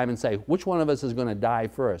ahead of time and say, which one of us is going to die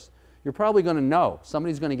first? You're probably going to know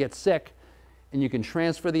somebody's going to get sick, and you can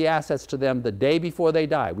transfer the assets to them the day before they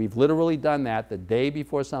die. We've literally done that the day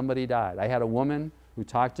before somebody died. I had a woman who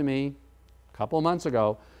talked to me a couple of months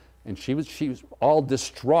ago, and she was all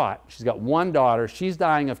distraught. She's got one daughter. She's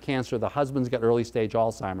dying of cancer. The husband's got early stage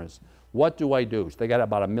Alzheimer's. What do I do? They got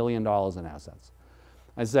about $1 million in assets.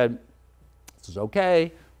 I said, this is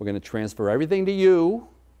okay. We're going to transfer everything to you.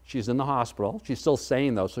 She's in the hospital. She's still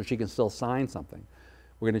sane, though, so she can still sign something.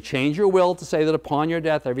 We're going to change your will to say that upon your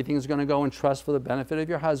death, everything is going to go in trust for the benefit of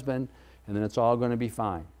your husband, and then it's all going to be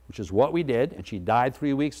fine, which is what we did. And she died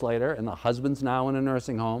 3 weeks later, and the husband's now in a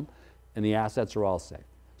nursing home, and the assets are all safe.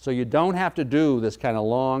 So you don't have to do this kind of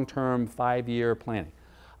long-term 5-year planning.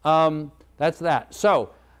 That's that.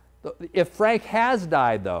 So if Frank has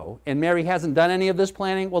died, though, and Mary hasn't done any of this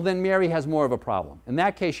planning, well, then Mary has more of a problem. In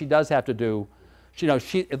that case, she does have to do, you know,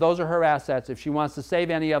 those are her assets. If she wants to save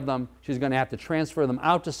any of them, she's going to have to transfer them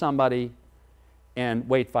out to somebody and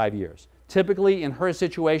wait 5 years. Typically, in her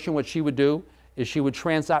situation, what she would do is she would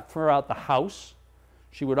transfer out the house.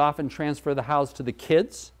 She would often transfer the house to the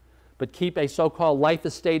kids, but keep a so-called life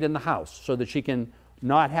estate in the house so that she can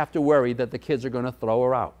not have to worry that the kids are going to throw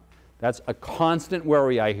her out. That's a constant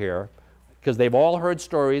worry I hear, because they've all heard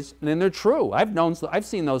stories, and they're true. I've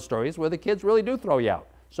seen those stories where the kids really do throw you out.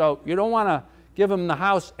 So you don't want to give them the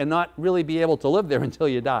house and not really be able to live there until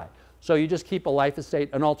you die. So you just keep a life estate.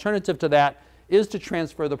 An alternative to that is to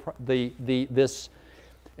transfer this.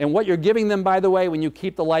 And what you're giving them, by the way, when you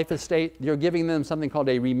keep the life estate, you're giving them something called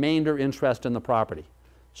a remainder interest in the property,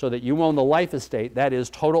 so that you own the life estate, that is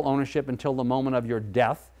total ownership until the moment of your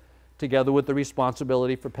death, together with the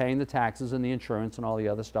responsibility for paying the taxes and the insurance and all the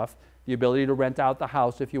other stuff, the ability to rent out the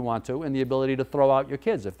house if you want to, and the ability to throw out your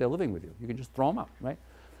kids if they're living with you. You can just throw them out, right?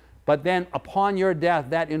 But then upon your death,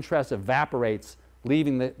 that interest evaporates,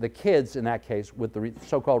 leaving the kids, in that case, with the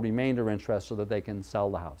so-called remainder interest so that they can sell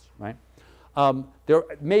the house, right? There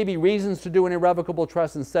may be reasons to do an irrevocable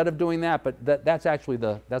trust instead of doing that, but that's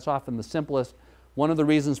often the simplest. One of the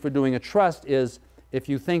reasons for doing a trust is if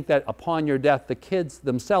you think that upon your death, the kids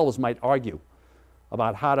themselves might argue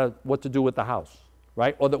about what to do with the house,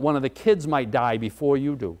 right? Or that one of the kids might die before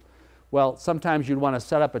you do. Well, sometimes you'd want to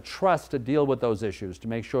set up a trust to deal with those issues, to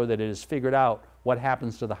make sure that it is figured out what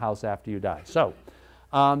happens to the house after you die. So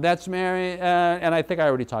that's Mary, and I think I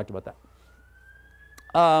already talked about that.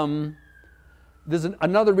 There's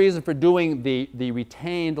another reason for doing the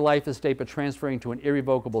retained life estate but transferring to an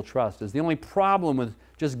irrevocable trust is the only problem with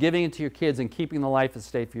just giving it to your kids and keeping the life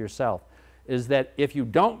estate for yourself is that if you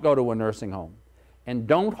don't go to a nursing home and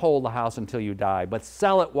don't hold the house until you die but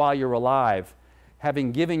sell it while you're alive,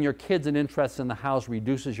 having given your kids an interest in the house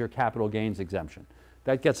reduces your capital gains exemption.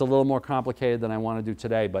 That gets a little more complicated than I want to do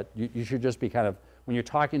today, but you should just be kind of, when you're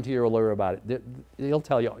talking to your lawyer about it, he'll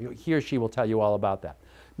tell you, he or she will tell you all about that.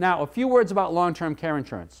 Now, a few words about long-term care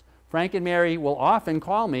insurance. Frank and Mary will often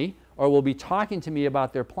call me or will be talking to me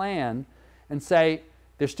about their plan and say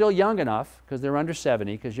they're still young enough, because they're under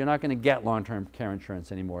 70, because you're not going to get long-term care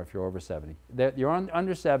insurance anymore if you're over 70. You're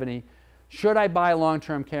under 70. Should I buy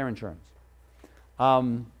long-term care insurance?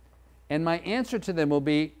 And my answer to them will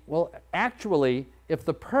be, well, actually, if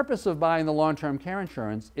the purpose of buying the long-term care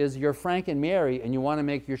insurance is you're Frank and Mary and you want to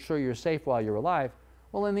make sure you're safe while you're alive,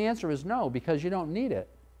 well, then the answer is no, because you don't need it.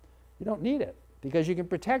 You don't need it, because you can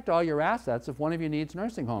protect all your assets if one of you needs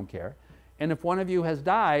nursing home care. And if one of you has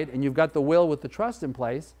died and you've got the will with the trust in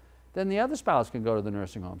place, then the other spouse can go to the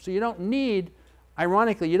nursing home. So you don't need,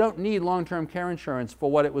 ironically, you don't need long-term care insurance for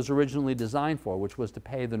what it was originally designed for, which was to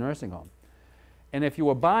pay the nursing home. And if you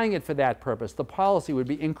were buying it for that purpose, the policy would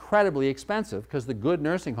be incredibly expensive, because the good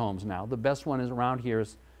nursing homes now, the best one is around here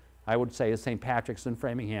is, I would say, is St. Patrick's in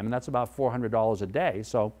Framingham, and that's about $400 a day.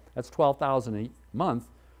 So that's $12,000 a month,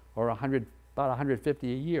 or about $150 a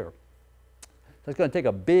year. So it's going to take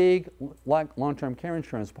a big long-term care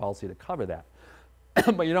insurance policy to cover that,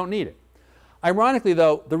 but you don't need it. Ironically,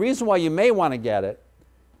 though, the reason why you may want to get it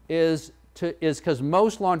is because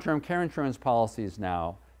most long-term care insurance policies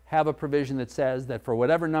now have a provision that says that for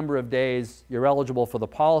whatever number of days you're eligible for the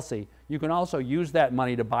policy, you can also use that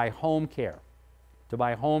money to buy home care,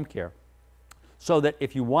 so that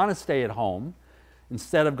if you want to stay at home,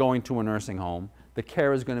 instead of going to a nursing home, the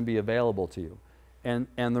care is going to be available to you. And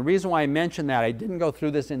the reason why I mention that, I didn't go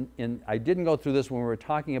through this I didn't go through this when we were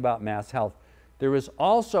talking about Mass Health. There is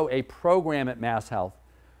also a program at Mass Health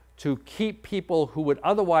to keep people who would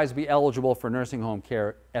otherwise be eligible for nursing home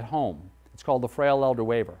care at home. It's called the Frail Elder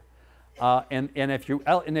Waiver. And if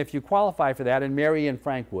you qualify for that, and Mary and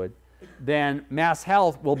Frank would, then Mass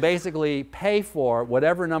Health will basically pay for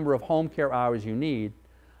whatever number of home care hours you need,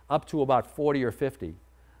 up to about 40 or 50,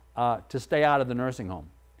 to stay out of the nursing home.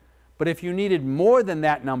 But if you needed more than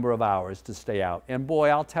that number of hours to stay out, and boy,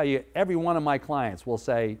 I'll tell you, every one of my clients will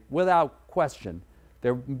say, without question,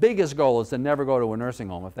 their biggest goal is to never go to a nursing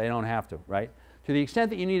home if they don't have to, right? To the extent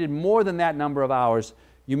that you needed more than that number of hours,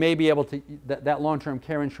 you may be able to, that long-term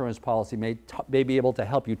care insurance policy may be able to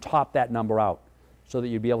help you top that number out so that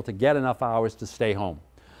you'd be able to get enough hours to stay home.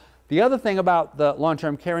 The other thing about the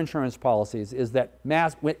long-term care insurance policies is that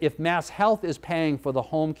if Mass Health is paying for the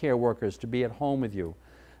home care workers to be at home with you,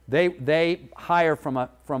 they hire from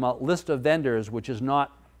a list of vendors, which is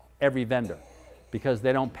not every vendor, because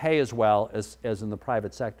they don't pay as well as in the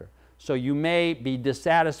private sector. So you may be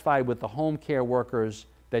dissatisfied with the home care workers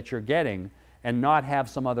that you're getting and not have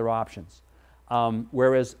some other options.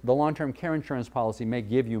 Whereas the long-term care insurance policy may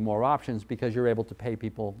give you more options because you're able to pay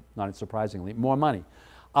people, not surprisingly, more money.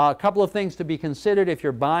 A couple of things to be considered if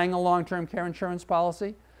you're buying a long-term care insurance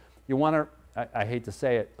policy. You want to, I hate to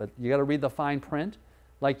say it, but you got to read the fine print.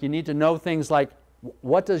 Like, you need to know things like,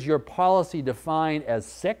 what does your policy define as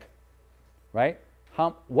sick, right?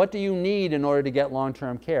 What do you need in order to get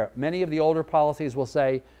long-term care? Many of the older policies will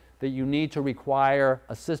say that you need to require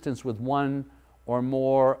assistance with one or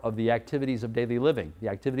more of the activities of daily living. The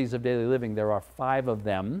activities of daily living, there are 5 of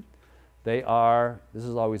them. They are, this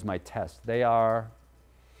is always my test, they are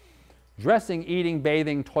dressing, eating,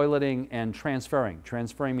 bathing, toileting, and transferring.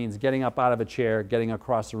 Transferring means getting up out of a chair, getting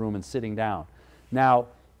across the room, and sitting down. Now,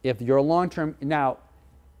 if your long-term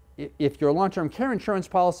care insurance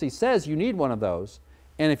policy says you need one of those,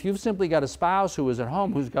 and if you've simply got a spouse who is at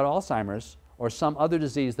home who's got Alzheimer's or some other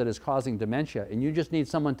disease that is causing dementia, and you just need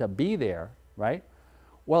someone to be there, right?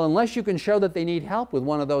 Well, unless you can show that they need help with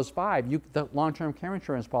one of those 5, the long-term care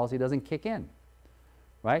insurance policy doesn't kick in,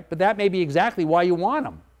 right? But that may be exactly why you want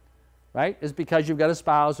them, right? Is because you've got a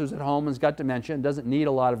spouse who's at home and's got dementia and doesn't need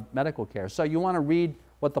a lot of medical care. So you want to read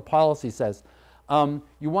what the policy says.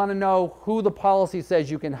 You want to know who the policy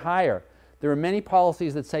says you can hire. There are many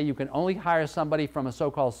policies that say you can only hire somebody from a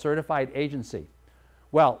so-called certified agency.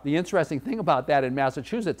 Well, the interesting thing about that in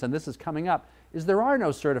Massachusetts, and this is coming up, is there are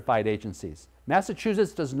no certified agencies.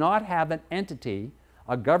 Massachusetts does not have an entity,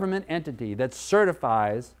 a government entity, that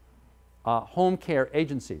certifies home care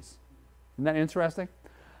agencies. Isn't that interesting?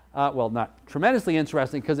 Well, not tremendously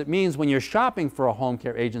interesting, because it means when you're shopping for a home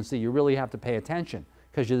care agency, you really have to pay attention,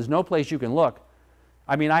 because there's no place you can look.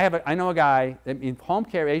 I mean, I know a guy, in home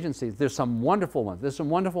care agencies, there's some wonderful ones. There's some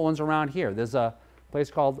wonderful ones around here. There's a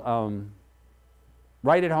place called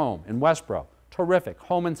Right at Home in Westboro. Terrific.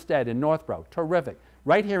 Home Instead in Northborough. Terrific.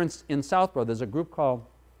 Right here in Southborough, there's a group called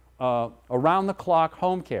Around the Clock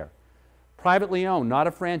Home Care. Privately owned, not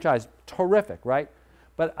a franchise. Terrific, right?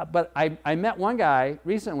 But I met one guy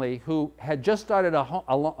recently who had just started a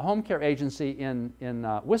home care agency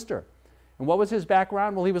in Worcester. And what was his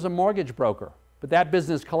background? Well, he was a mortgage broker. But that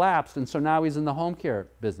business collapsed, and so now he's in the home care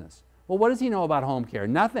business. Well, what does he know about home care?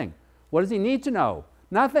 Nothing. What does he need to know?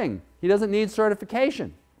 Nothing. He doesn't need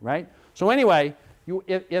certification, right? So anyway,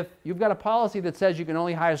 if you've got a policy that says you can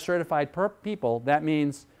only hire certified people, that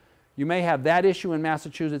means you may have that issue in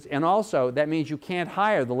Massachusetts, and also that means you can't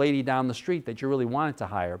hire the lady down the street that you really wanted to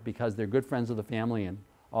hire because they're good friends of the family and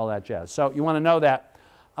all that jazz. So you want to know that.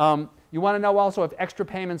 You want to know also if extra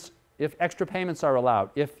payments are allowed.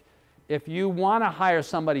 If you want to hire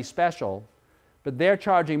somebody special, but they're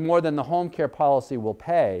charging more than the home care policy will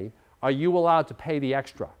pay, are you allowed to pay the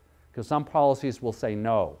extra? Because some policies will say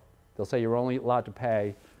no. They'll say you're only allowed to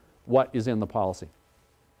pay what is in the policy.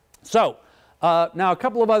 So now a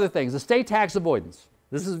couple of other things. Estate tax avoidance.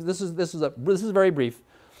 This is very brief.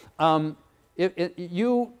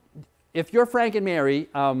 If you're Frank and Mary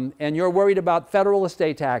and you're worried about federal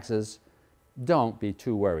estate taxes, don't be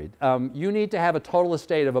too worried. You need to have a total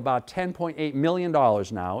estate of about $10.8 million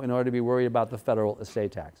now in order to be worried about the federal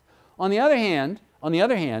estate tax. On the other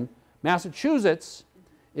hand, Massachusetts,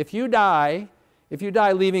 if you die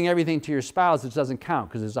leaving everything to your spouse, it doesn't count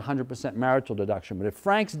because there's 100% marital deduction. But if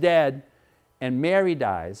Frank's dead and Mary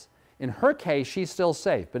dies, In her case, she's still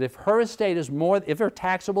safe. But if her estate is more, if her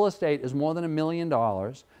taxable estate is more than $1 million,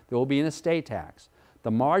 there will be an estate tax. The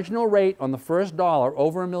marginal rate on the first dollar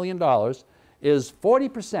over $1 million is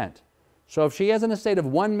 40%. So if she has an estate of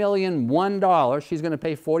 $1,001,001, she's going to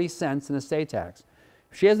pay 40 cents in estate tax.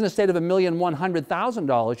 If she has an estate of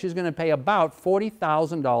 $1,100,000, she's going to pay about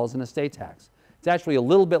 $40,000 in estate tax. It's actually a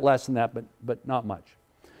little bit less than that, but not much.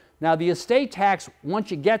 Now the estate tax, once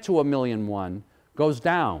you get to $1,1 million, goes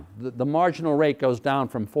down. The marginal rate goes down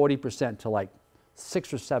from 40% to like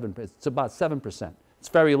 6 or 7. It's about 7%. It's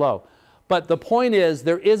very low. But the point is,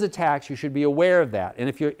 there is a tax. You should be aware of that. And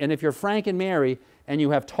if you're Frank and Mary and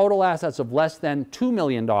you have total assets of less than $2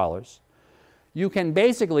 million, you can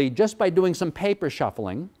basically, just by doing some paper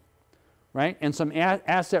shuffling, right, and some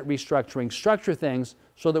asset restructuring, structure things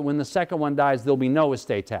so that when the second one dies, there'll be no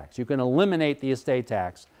estate tax. You can eliminate the estate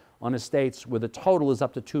tax on estates where the total is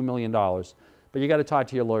up to $2 million. But you got to talk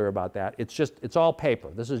to your lawyer about that. It's all paper.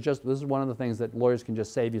 This is one of the things that lawyers can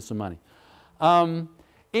just save you some money.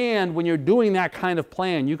 And when you're doing that kind of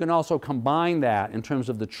plan, you can also combine that in terms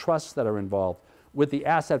of the trusts that are involved with the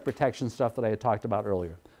asset protection stuff that I had talked about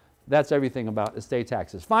earlier. That's everything about estate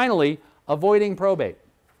taxes. Finally, avoiding probate.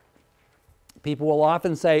 People will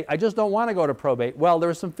often say, I just don't want to go to probate. Well, there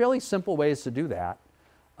are some fairly simple ways to do that.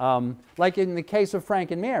 Like in the case of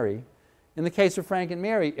Frank and Mary,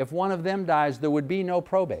 if one of them dies, there would be no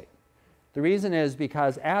probate. The reason is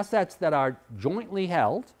because assets that are jointly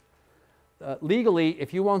held, legally,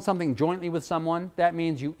 if you own something jointly with someone, that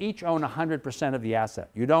means you each own 100% of the asset.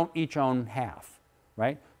 You don't each own half,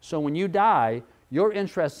 right? So when you die, your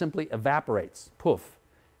interest simply evaporates, poof.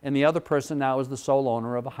 And the other person now is the sole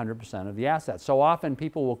owner of 100% of the assets. So often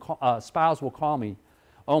people will call, spouse will call me,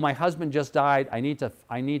 oh, my husband just died, I need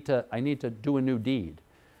to do a new deed.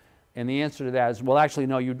 And the answer to that is, well, actually,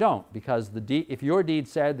 no, you don't, because if your deed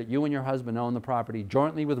said that you and your husband own the property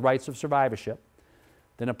jointly with rights of survivorship,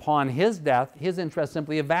 then upon his death, his interest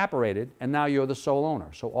simply evaporated, and now you're the sole owner.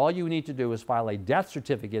 So all you need to do is file a death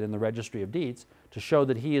certificate in the Registry of Deeds to show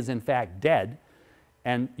that he is in fact dead,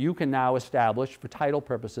 and you can now establish for title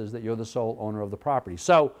purposes that you're the sole owner of the property.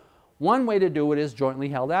 So one way to do it is jointly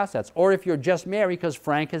held assets. Or if you're just married because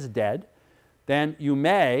Frank is dead, then you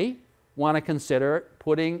may want to consider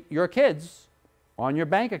putting your kids on your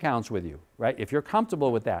bank accounts with you, right? If you're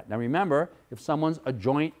comfortable with that. Now remember, if someone's a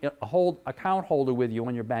joint account holder with you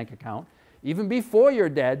on your bank account, even before you're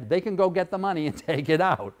dead, they can go get the money and take it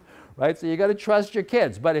out, right? So you got to trust your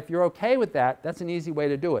kids. But if you're okay with that, that's an easy way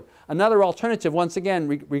to do it. Another alternative, once again,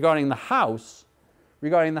 regarding the house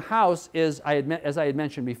is, as I had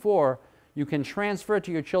mentioned before, you can transfer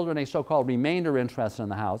to your children a so-called remainder interest in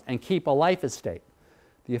the house and keep a life estate.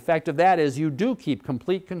 The effect of that is you do keep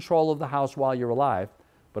complete control of the house while you're alive,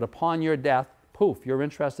 but upon your death, poof, your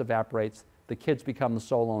interest evaporates, the kids become the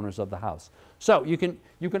sole owners of the house. So you can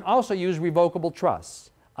also use revocable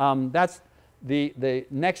trusts. That's the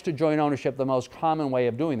next to joint ownership, the most common way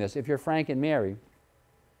of doing this. If you're Frank and Mary,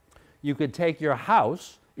 you could take your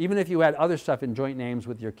house, even if you had other stuff in joint names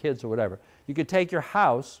with your kids or whatever, you could take your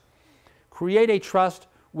house, create a trust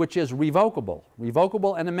which is revocable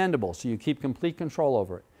and amendable, so you keep complete control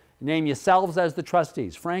over it. Name yourselves as the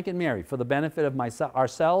trustees, Frank and Mary, for the benefit of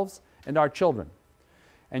ourselves and our children.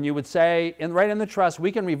 And you would say, right in the trust,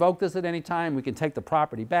 we can revoke this at any time, we can take the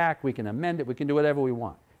property back, we can amend it, we can do whatever we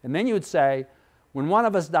want. And then you would say, when one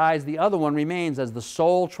of us dies, the other one remains as the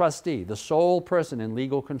sole trustee, the sole person in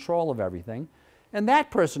legal control of everything, and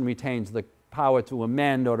that person retains the power to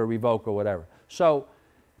amend or to revoke or whatever. So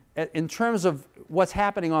in terms of what's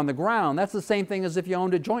happening on the ground, that's the same thing as if you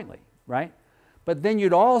owned it jointly, right? But then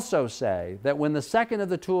you'd also say that when the second of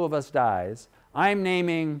the two of us dies, I'm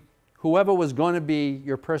naming whoever was going to be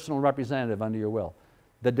your personal representative under your will,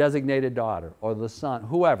 the designated daughter or the son,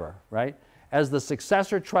 whoever, right, as the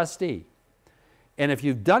successor trustee. And if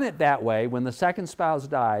you've done it that way, when the second spouse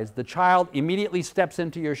dies, the child immediately steps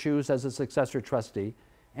into your shoes as a successor trustee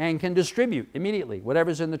and can distribute immediately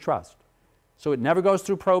whatever's in the trust. So it never goes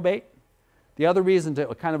through probate. The other reason to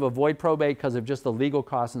kind of avoid probate because of just the legal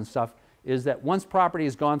costs and stuff is that once property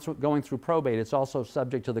is going through probate, it's also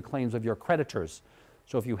subject to the claims of your creditors.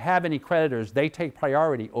 So if you have any creditors, they take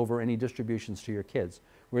priority over any distributions to your kids.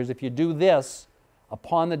 Whereas if you do this,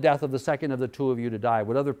 upon the death of the second of the two of you to die,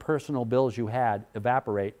 what other personal bills you had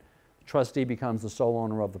evaporate, the trustee becomes the sole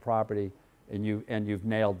owner of the property, and you've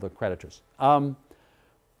nailed the creditors.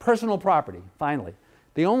 Personal property, finally.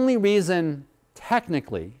 The only reason,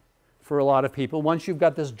 technically, for a lot of people, once you've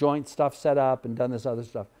got this joint stuff set up and done this other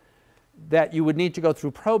stuff, that you would need to go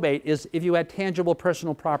through probate is if you had tangible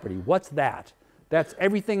personal property. What's that? That's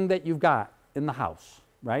everything that you've got in the house,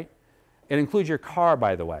 right? It includes your car,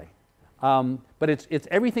 by the way. But it's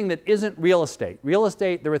everything that isn't real estate. Real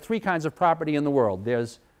estate, there are three kinds of property in the world.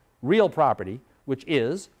 There's real property, which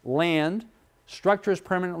is land, structures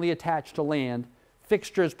permanently attached to land,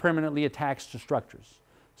 fixtures permanently attached to structures.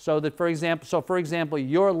 So that, for example,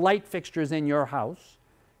 your light fixtures in your house,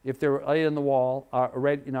 if they're right in the wall,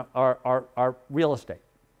 are real estate.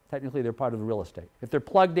 Technically, they're part of the real estate. If they're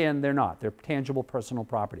plugged in, they're not. They're tangible personal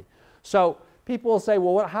property. So people will say,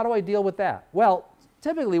 well, how do I deal with that? Well,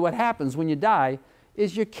 typically what happens when you die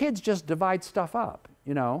is your kids just divide stuff up,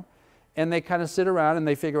 and they kind of sit around and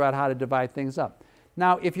they figure out how to divide things up.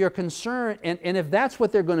 Now, if you're concerned, and if that's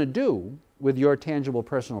what they're going to do with your tangible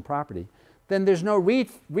personal property, then there's no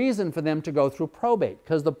reason for them to go through probate,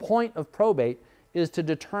 because the point of probate is to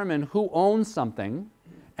determine who owns something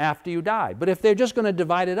after you die. But if they're just going to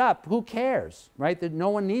divide it up, who cares, right? No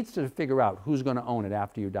one needs to figure out who's going to own it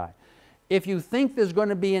after you die. If you think there's going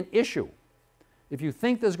to be an issue,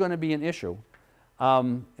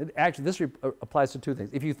 actually this applies to two things.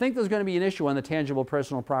 If you think there's going to be an issue on the tangible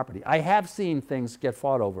personal property, I have seen things get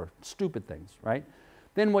fought over, stupid things, right?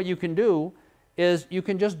 Then what you can do is you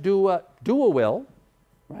can just do a will,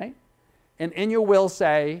 right? And in your will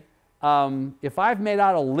say, if I've made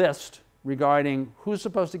out a list regarding who's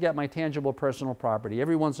supposed to get my tangible personal property,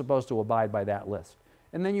 everyone's supposed to abide by that list.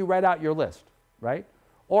 And then you write out your list, right?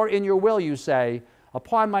 Or in your will you say,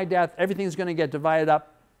 upon my death, everything's going to get divided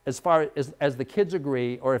up as far as the kids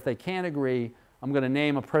agree, or if they can't agree, I'm going to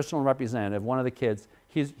name a personal representative, one of the kids,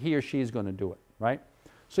 he or she is going to do it, right?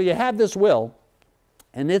 So you have this will,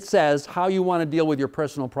 and it says how you want to deal with your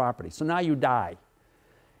personal property. So now you die.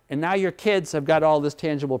 And now your kids have got all this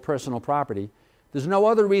tangible personal property. There's no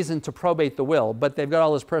other reason to probate the will, but they've got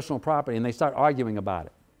all this personal property, and they start arguing about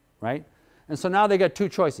it, right? And so now they got two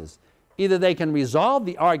choices. Either they can resolve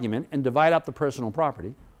the argument and divide up the personal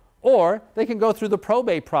property, or they can go through the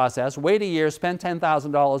probate process, wait a year, spend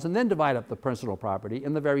 $10,000, and then divide up the personal property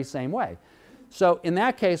in the very same way. So in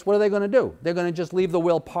that case, what are they going to do? They're going to just leave the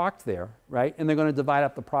will parked there, right? And they're going to divide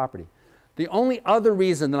up the property. The only other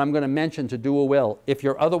reason that I'm going to mention to do a will, if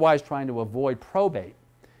you're otherwise trying to avoid probate,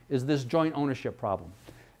 is this joint ownership problem.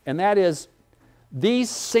 And that is the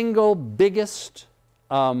single biggest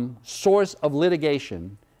source of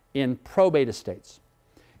litigation in probate estates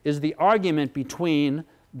is the argument between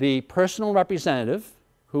the personal representative,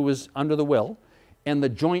 who was under the will, and the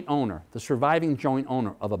joint owner, the surviving joint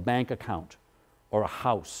owner of a bank account or a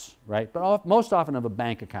house, right? But most often of a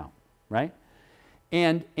bank account, right?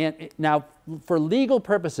 And now, for legal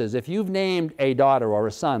purposes, if you've named a daughter or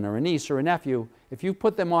a son or a niece or a nephew, if you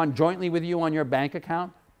put them on jointly with you on your bank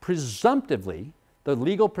account, presumptively, the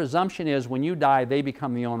legal presumption is when you die, they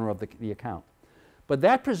become the owner of the account. But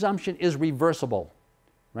that presumption is reversible,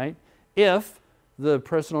 right? If the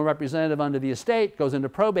personal representative under the estate goes into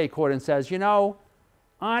probate court and says,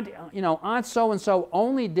 Aunt so-and-so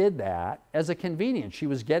only did that as a convenience. She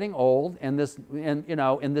was getting old, and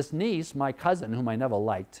this niece, my cousin, whom I never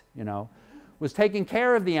liked, was taking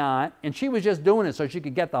care of the aunt, and she was just doing it so she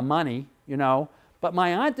could get the money, But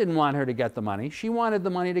my aunt didn't want her to get the money. She wanted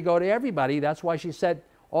the money to go to everybody. That's why she said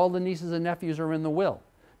all the nieces and nephews are in the will.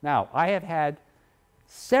 Now, I have had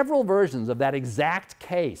several versions of that exact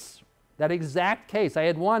case. I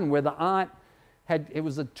had one where the aunt it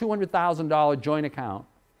was a $200,000 joint account.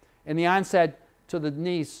 And the aunt said to the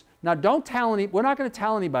niece, now we're not going to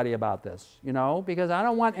tell anybody about this, because I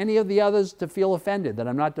don't want any of the others to feel offended that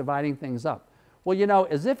I'm not dividing things up. Well,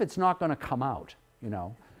 as if it's not going to come out,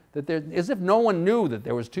 as if no one knew that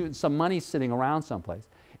there was some money sitting around someplace.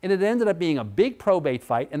 And it ended up being a big probate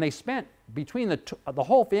fight, and they spent, between the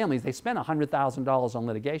whole families, they spent $100,000 on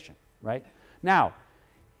litigation, right? Now,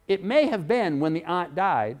 it may have been when the aunt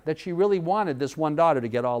died that she really wanted this one daughter to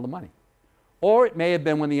get all the money. Or it may have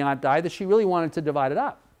been when the aunt died that she really wanted to divide it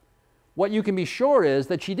up. What you can be sure is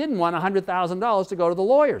that she didn't want $100,000 to go to the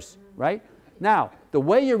lawyers, right? Now, the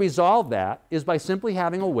way you resolve that is by simply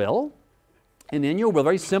having a will, and in your will,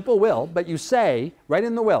 very simple will, but you say, right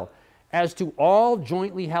in the will, as to all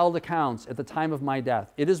jointly held accounts at the time of my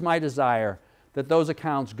death, it is my desire that those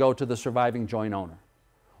accounts go to the surviving joint owner.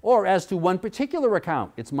 Or as to one particular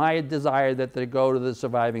account, it's my desire that they go to the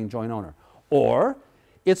surviving joint owner. Or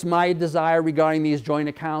it's my desire regarding these joint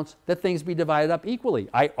accounts that things be divided up equally.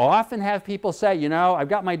 I often have people say, I've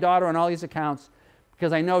got my daughter on all these accounts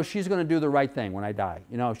because I know she's going to do the right thing when I die.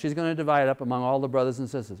 She's going to divide it up among all the brothers and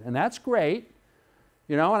sisters. And that's great,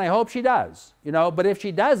 and I hope she does. But if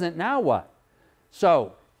she doesn't, now what?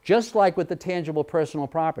 So just like with the tangible personal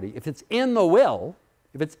property, if it's in the will,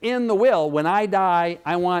 when I die,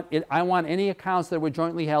 I want any accounts that were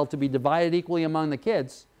jointly held to be divided equally among the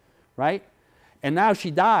kids, right? And now she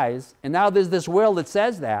dies, and now there's this will that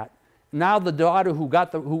says that. Now the daughter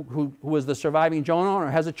who was the surviving joint owner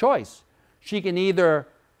has a choice. She can either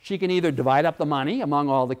divide up the money among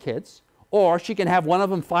all the kids, or she can have one of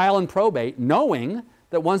them file in probate, knowing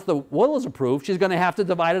that once the will is approved, she's going to have to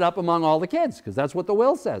divide it up among all the kids, because that's what the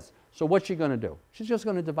will says. So what's she going to do? She's just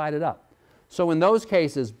going to divide it up. So in those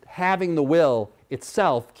cases, having the will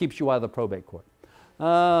itself keeps you out of the probate court.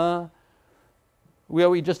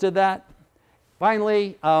 We just did that.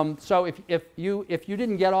 Finally, so if you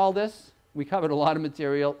didn't get all this, we covered a lot of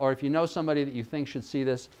material, or if you know somebody that you think should see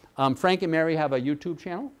this, Frank and Mary have a YouTube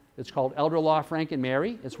channel. It's called Elder Law Frank and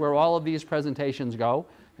Mary. It's where all of these presentations go,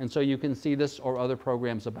 and so you can see this or other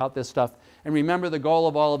programs about this stuff. And remember, the goal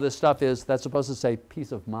of all of this stuff is, that's supposed to say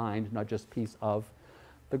peace of mind, not just peace of.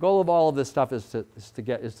 The goal of all of this stuff is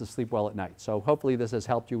to sleep well at night. So hopefully this has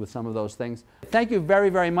helped you with some of those things. Thank you very,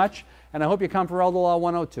 very much, and I hope you come for Elder Law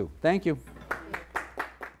 102. Thank you.